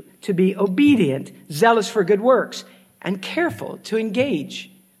 teach you to be obedient, zealous for good works, and careful to engage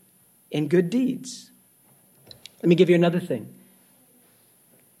in good deeds. Let me give you another thing.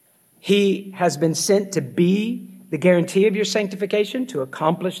 He has been sent to be the guarantee of your sanctification, to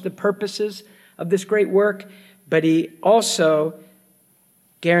accomplish the purposes of this great work, but he also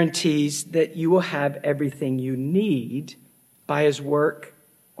guarantees that you will have everything you need by his work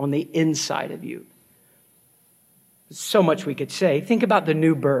on the inside of you. So much we could say. Think about the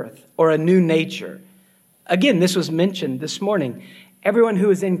new birth or a new nature. Again, this was mentioned this morning. Everyone who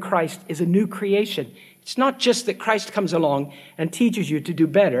is in Christ is a new creation. It's not just that Christ comes along and teaches you to do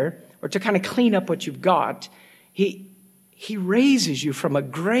better or to kind of clean up what you've got. He raises you from a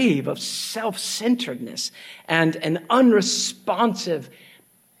grave of self-centeredness and an unresponsive,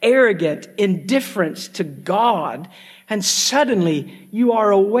 arrogant indifference to God. And suddenly you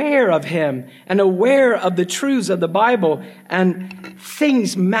are aware of him and aware of the truths of the Bible, and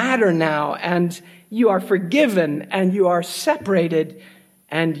things matter now, and you are forgiven and you are separated,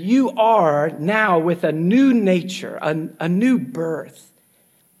 and you are now with a new nature, a new birth.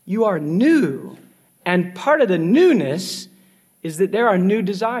 You are new. And part of the newness is that there are new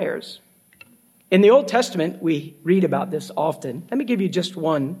desires. In the Old Testament, we read about this often. Let me give you just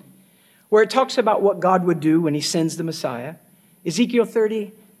one, where it talks about what God would do when he sends the Messiah. Ezekiel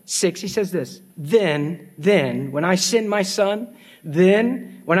 36, he says this, Then, when I send my son,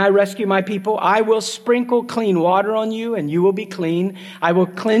 then when I rescue my people, I will sprinkle clean water on you and you will be clean. I will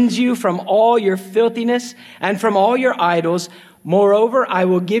cleanse you from all your filthiness and from all your idols. Moreover, I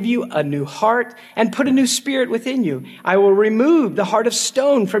will give you a new heart and put a new spirit within you. I will remove the heart of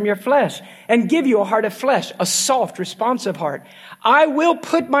stone from your flesh and give you a heart of flesh, a soft, responsive heart. I will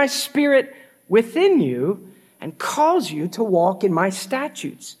put my spirit within you and cause you to walk in my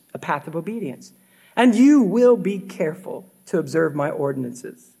statutes, a path of obedience. And you will be careful to observe my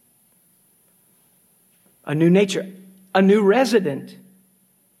ordinances. A new nature, a new resident.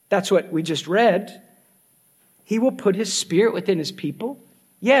 That's what we just read. He will put his spirit within his people.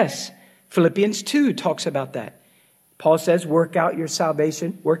 Yes, Philippians 2 talks about that. Paul says, work out your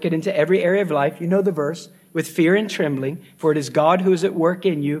salvation, work it into every area of life. You know the verse, with fear and trembling, for it is God who is at work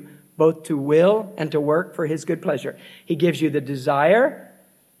in you, both to will and to work for his good pleasure. He gives you the desire,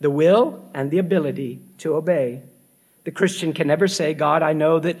 the will, and the ability to obey. The Christian can never say, God, I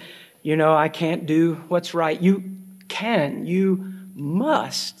know that, I can't do what's right. You can, you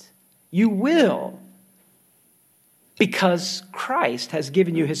must, you will. Because Christ has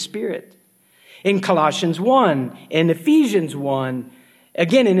given you his Spirit. In Colossians 1, in Ephesians 1,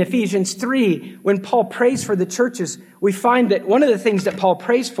 again in Ephesians 3, when Paul prays for the churches, we find that one of the things that Paul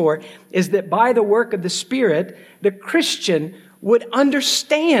prays for is that by the work of the Spirit, the Christian would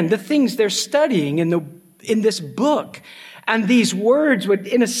understand the things they're studying in this book. And these words would,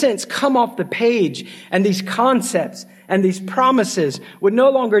 in a sense, come off the page, and these concepts and these promises would no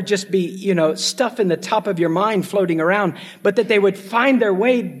longer just be, stuff in the top of your mind floating around, but that they would find their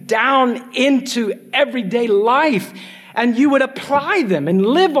way down into everyday life, and you would apply them and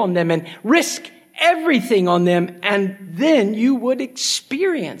live on them and risk everything on them, and then you would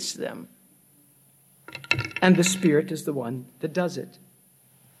experience them. And the Spirit is the one that does it.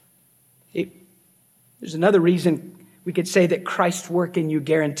 There's another reason we could say that Christ's work in you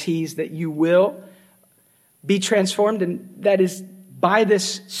guarantees that you will be transformed, and that is by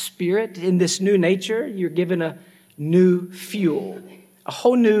this Spirit, in this new nature, you're given a new fuel, a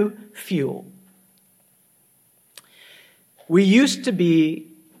whole new fuel. We used to be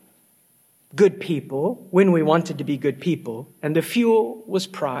good people when we wanted to be good people, and the fuel was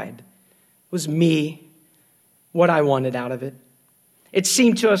pride. It was me, what I wanted out of it. It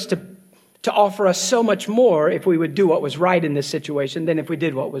seemed to us to offer us so much more if we would do what was right in this situation than if we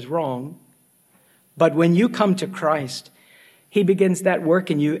did what was wrong. But when you come to Christ, He begins that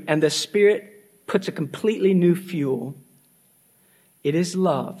work in you, and the Spirit puts a completely new fuel. It is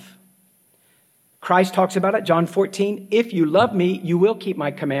love. Christ talks about it, John 14, if you love me, you will keep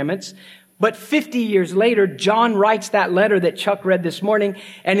my commandments. But 50 years later, John writes that letter that Chuck read this morning,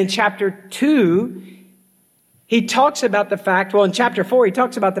 and in chapter 2, he talks about the fact, in chapter 4, he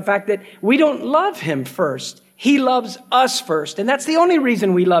talks about the fact that we don't love Him first. He loves us first, and that's the only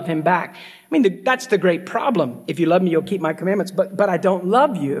reason we love Him back. I mean, that's the great problem. If you love me, you'll keep my commandments, but I don't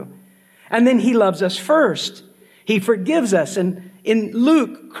love you. And then He loves us first. He forgives us. And in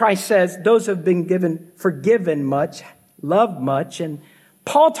Luke, Christ says, those who have been forgiven much, love much. And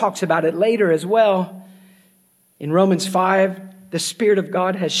Paul talks about it later as well. In Romans 5, the Spirit of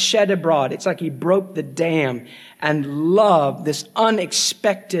God has shed abroad. It's like He broke the dam, and love, this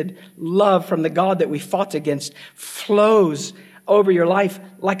unexpected love from the God that we fought against, flows over your life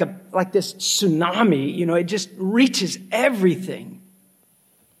like this tsunami. It just reaches everything.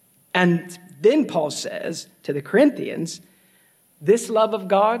 And then Paul says to the Corinthians, this love of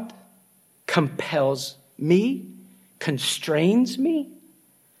God compels me, constrains me.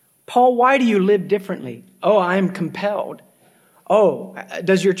 Paul, why do you live differently? Oh, I am compelled. Oh,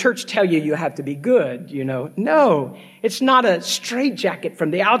 does your church tell you you have to be good? No, it's not a straitjacket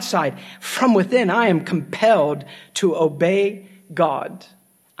from the outside. From within, I am compelled to obey God.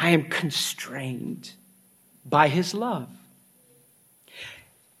 I am constrained by His love.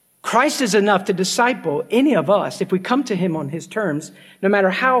 Christ is enough to disciple any of us if we come to Him on His terms, no matter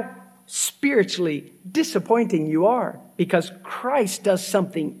how spiritually disappointing you are, because Christ does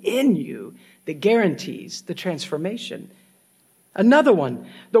something in you that guarantees the transformation. Another one,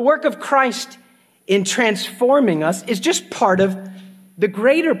 the work of Christ in transforming us is just part of the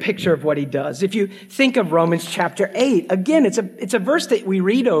greater picture of what He does. If you think of Romans chapter 8, again, it's a verse that we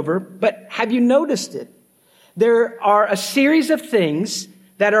read over, but have you noticed it? There are a series of things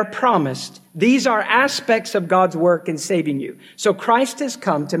that are promised. These are aspects of God's work in saving you. So Christ has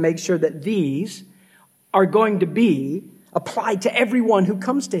come to make sure that these are going to be applied to everyone who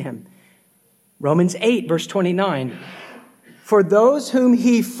comes to Him. Romans 8, verse 29. For those whom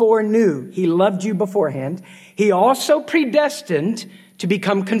He foreknew, He loved you beforehand. He also predestined to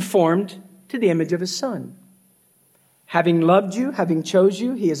become conformed to the image of His Son. Having loved you, having chose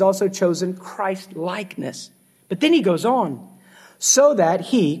you, He has also chosen Christ-likeness. But then He goes on, so that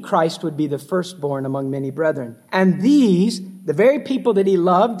He, Christ, would be the firstborn among many brethren. And these, the very people that He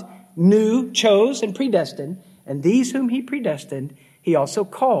loved, knew, chose, and predestined, and these whom He predestined, He also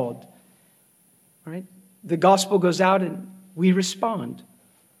called. Right? The gospel goes out and we respond.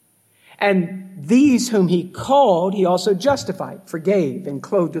 And these whom He called, He also justified, forgave, and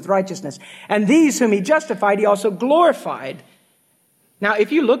clothed with righteousness. And these whom He justified, He also glorified. Now,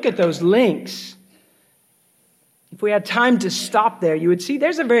 if you look at those links, if we had time to stop there, you would see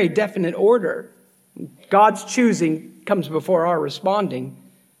there's a very definite order. God's choosing comes before our responding.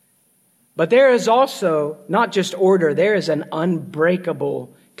 But there is also not just order, there is an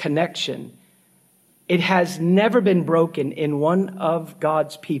unbreakable connection. It has never been broken in one of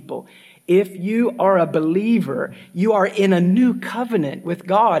God's people. If you are a believer, you are in a new covenant with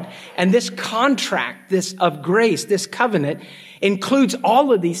God. And this contract, this of grace, this covenant includes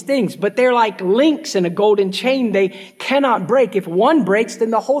all of these things, but they're like links in a golden chain. They cannot break. If one breaks,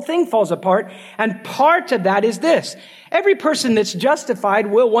 then the whole thing falls apart. And part of that is this. Every person that's justified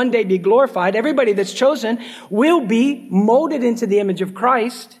will one day be glorified. Everybody that's chosen will be molded into the image of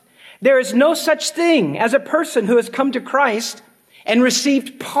Christ. There is no such thing as a person who has come to Christ and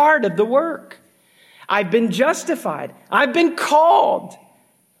received part of the work. I've been justified. I've been called.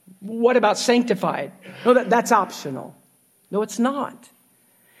 What about sanctified? No, that's optional. No, it's not.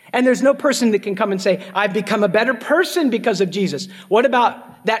 And there's no person that can come and say, I've become a better person because of Jesus. What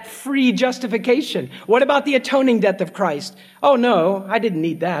about that free justification? What about the atoning death of Christ? Oh, no, I didn't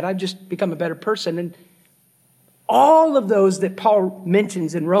need that. I've just become a better person. And all of those that Paul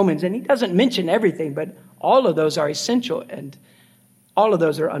mentions in Romans, and he doesn't mention everything, but all of those are essential, and all of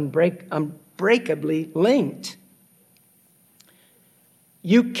those are unbreakably linked.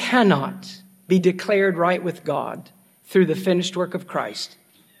 You cannot be declared right with God through the finished work of Christ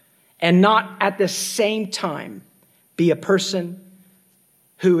and not at the same time be a person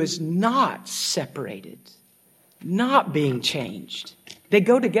who is not separated not being changed. They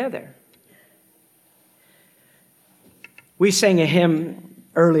go together. We sang a hymn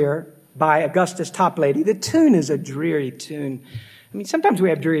earlier by Augustus Toplady. The tune is a dreary tune. I mean, sometimes we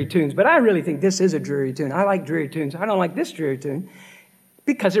have dreary tunes, but I really think this is a dreary tune. I like dreary tunes. I don't like this dreary tune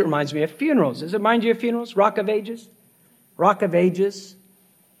because it reminds me of funerals. Does it remind you of funerals? Rock of Ages? Rock of Ages.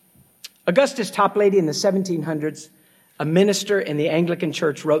 Augustus Toplady in the 1700s, a minister in the Anglican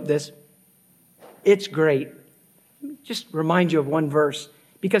Church, wrote this. It's great. Just remind you of one verse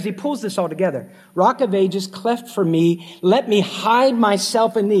because he pulls this all together. Rock of Ages, cleft for me, let me hide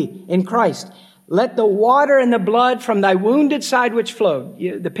myself in thee, in Christ. Let the water and the blood from thy wounded side which flowed,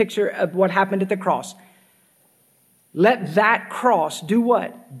 the picture of what happened at the cross. Let that cross do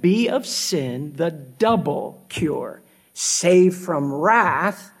what? Be of sin the double cure, save from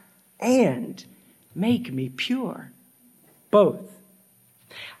wrath and make me pure. Both.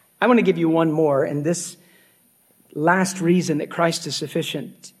 I want to give you one more, and this last reason that Christ is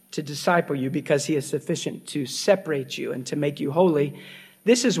sufficient to disciple you because he is sufficient to separate you and to make you holy.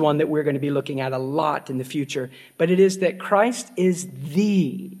 This is one that we're going to be looking at a lot in the future, but it is that Christ is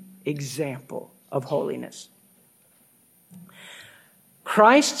the example of holiness.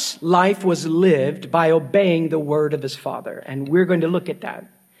 Christ's life was lived by obeying the word of his Father, and we're going to look at that.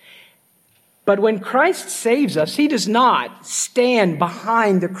 But when Christ saves us, he does not stand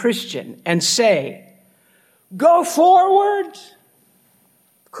behind the Christian and say, go forward.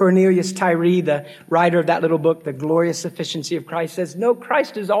 Cornelius Tyree, the writer of that little book, The Glorious Sufficiency of Christ, says, no,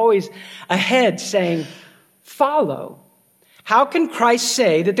 Christ is always ahead saying, follow. How can Christ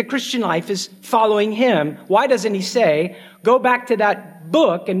say that the Christian life is following him? Why doesn't he say, go back to that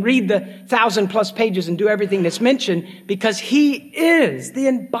book and read the 1,000+ pages and do everything that's mentioned? Because he is the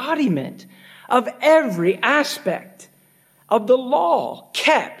embodiment of every aspect of the law,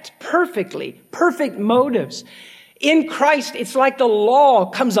 kept perfectly, perfect motives. In Christ, it's like the law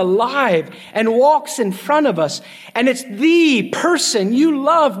comes alive and walks in front of us. And it's the person you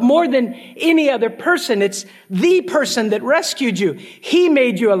love more than any other person. It's the person that rescued you. He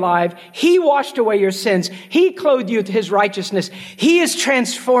made you alive. He washed away your sins. He clothed you with his righteousness. He is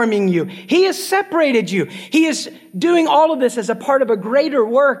transforming you. He has separated you. He is doing all of this as a part of a greater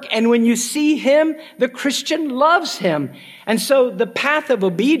work. And when you see him, the Christian loves him. And so the path of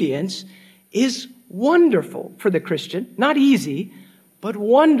obedience is wonderful for the Christian. Not easy, but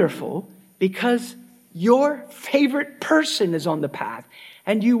wonderful because your favorite person is on the path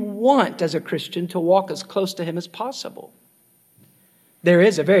and you want, as a Christian, to walk as close to him as possible. There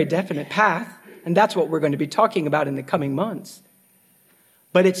is a very definite path, and that's what we're going to be talking about in the coming months.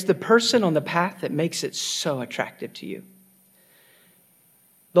 But it's the person on the path that makes it so attractive to you.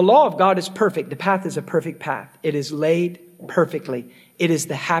 The law of God is perfect. The path is a perfect path. It is laid perfectly. It is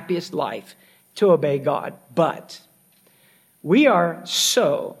the happiest life to obey God. But we are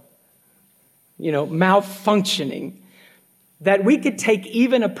so, malfunctioning that we could take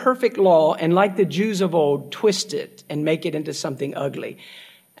even a perfect law and, like the Jews of old, twist it and make it into something ugly.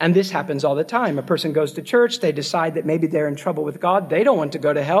 And this happens all the time. A person goes to church. They decide that maybe they're in trouble with God. They don't want to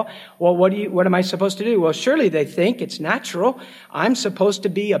go to hell. Well, what am I supposed to do? Well, surely they think it's natural. I'm supposed to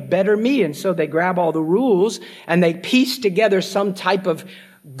be a better me. And so they grab all the rules and they piece together some type of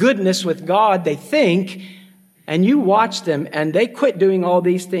goodness with God, they think, and you watch them and they quit doing all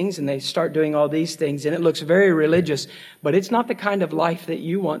these things and they start doing all these things and it looks very religious, but it's not the kind of life that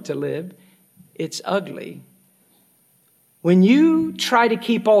you want to live. It's ugly. When you try to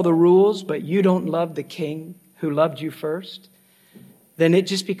keep all the rules, but you don't love the King who loved you first, then it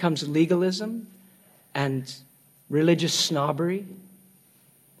just becomes legalism and religious snobbery.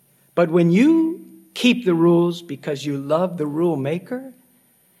 But when you keep the rules because you love the rule maker,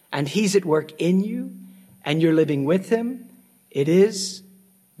 and he's at work in you, and you're living with him, it is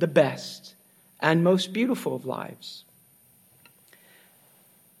the best and most beautiful of lives.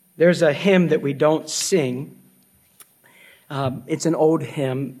 There's a hymn that we don't sing. It's an old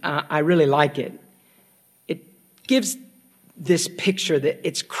hymn. I really like it. It gives this picture that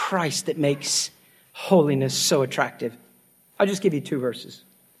it's Christ that makes holiness so attractive. I'll just give you 2 verses.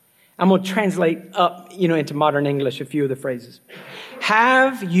 I'm going to translate up, into modern English a few of the phrases.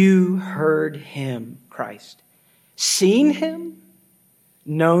 Have you heard him, Christ? Seen him?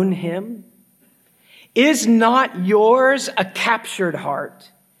 Known him? Is not yours a captured heart?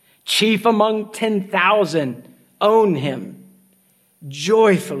 Chief among 10,000, own him.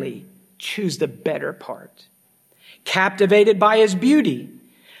 Joyfully choose the better part. Captivated by his beauty,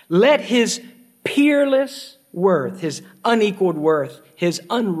 let his peerless worth, his unequaled worth, his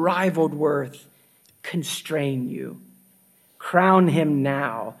unrivaled worth constrain you. Crown him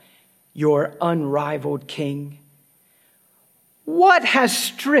now, your unrivaled King. What has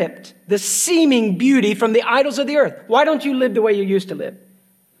stripped the seeming beauty from the idols of the earth? Why don't you live the way you used to live?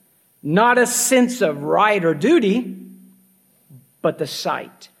 Not a sense of right or duty, but the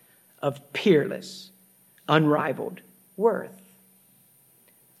sight of peerless, unrivaled worth.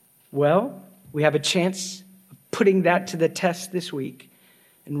 Well, we have a chance of putting that to the test this week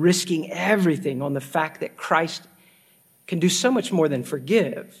and risking everything on the fact that Christ can do so much more than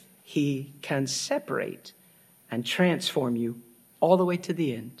forgive. He can separate and transform you all the way to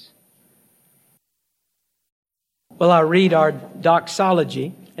the end. Well, I'll read our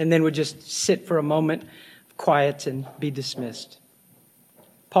doxology, and then we'll just sit for a moment of quiet and be dismissed.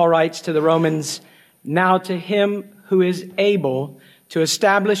 Paul writes to the Romans, "Now to him who is able to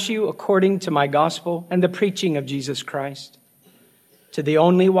establish you according to my gospel and the preaching of Jesus Christ, to the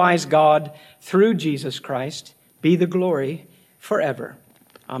only wise God, through Jesus Christ, be the glory forever.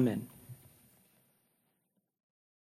 Amen."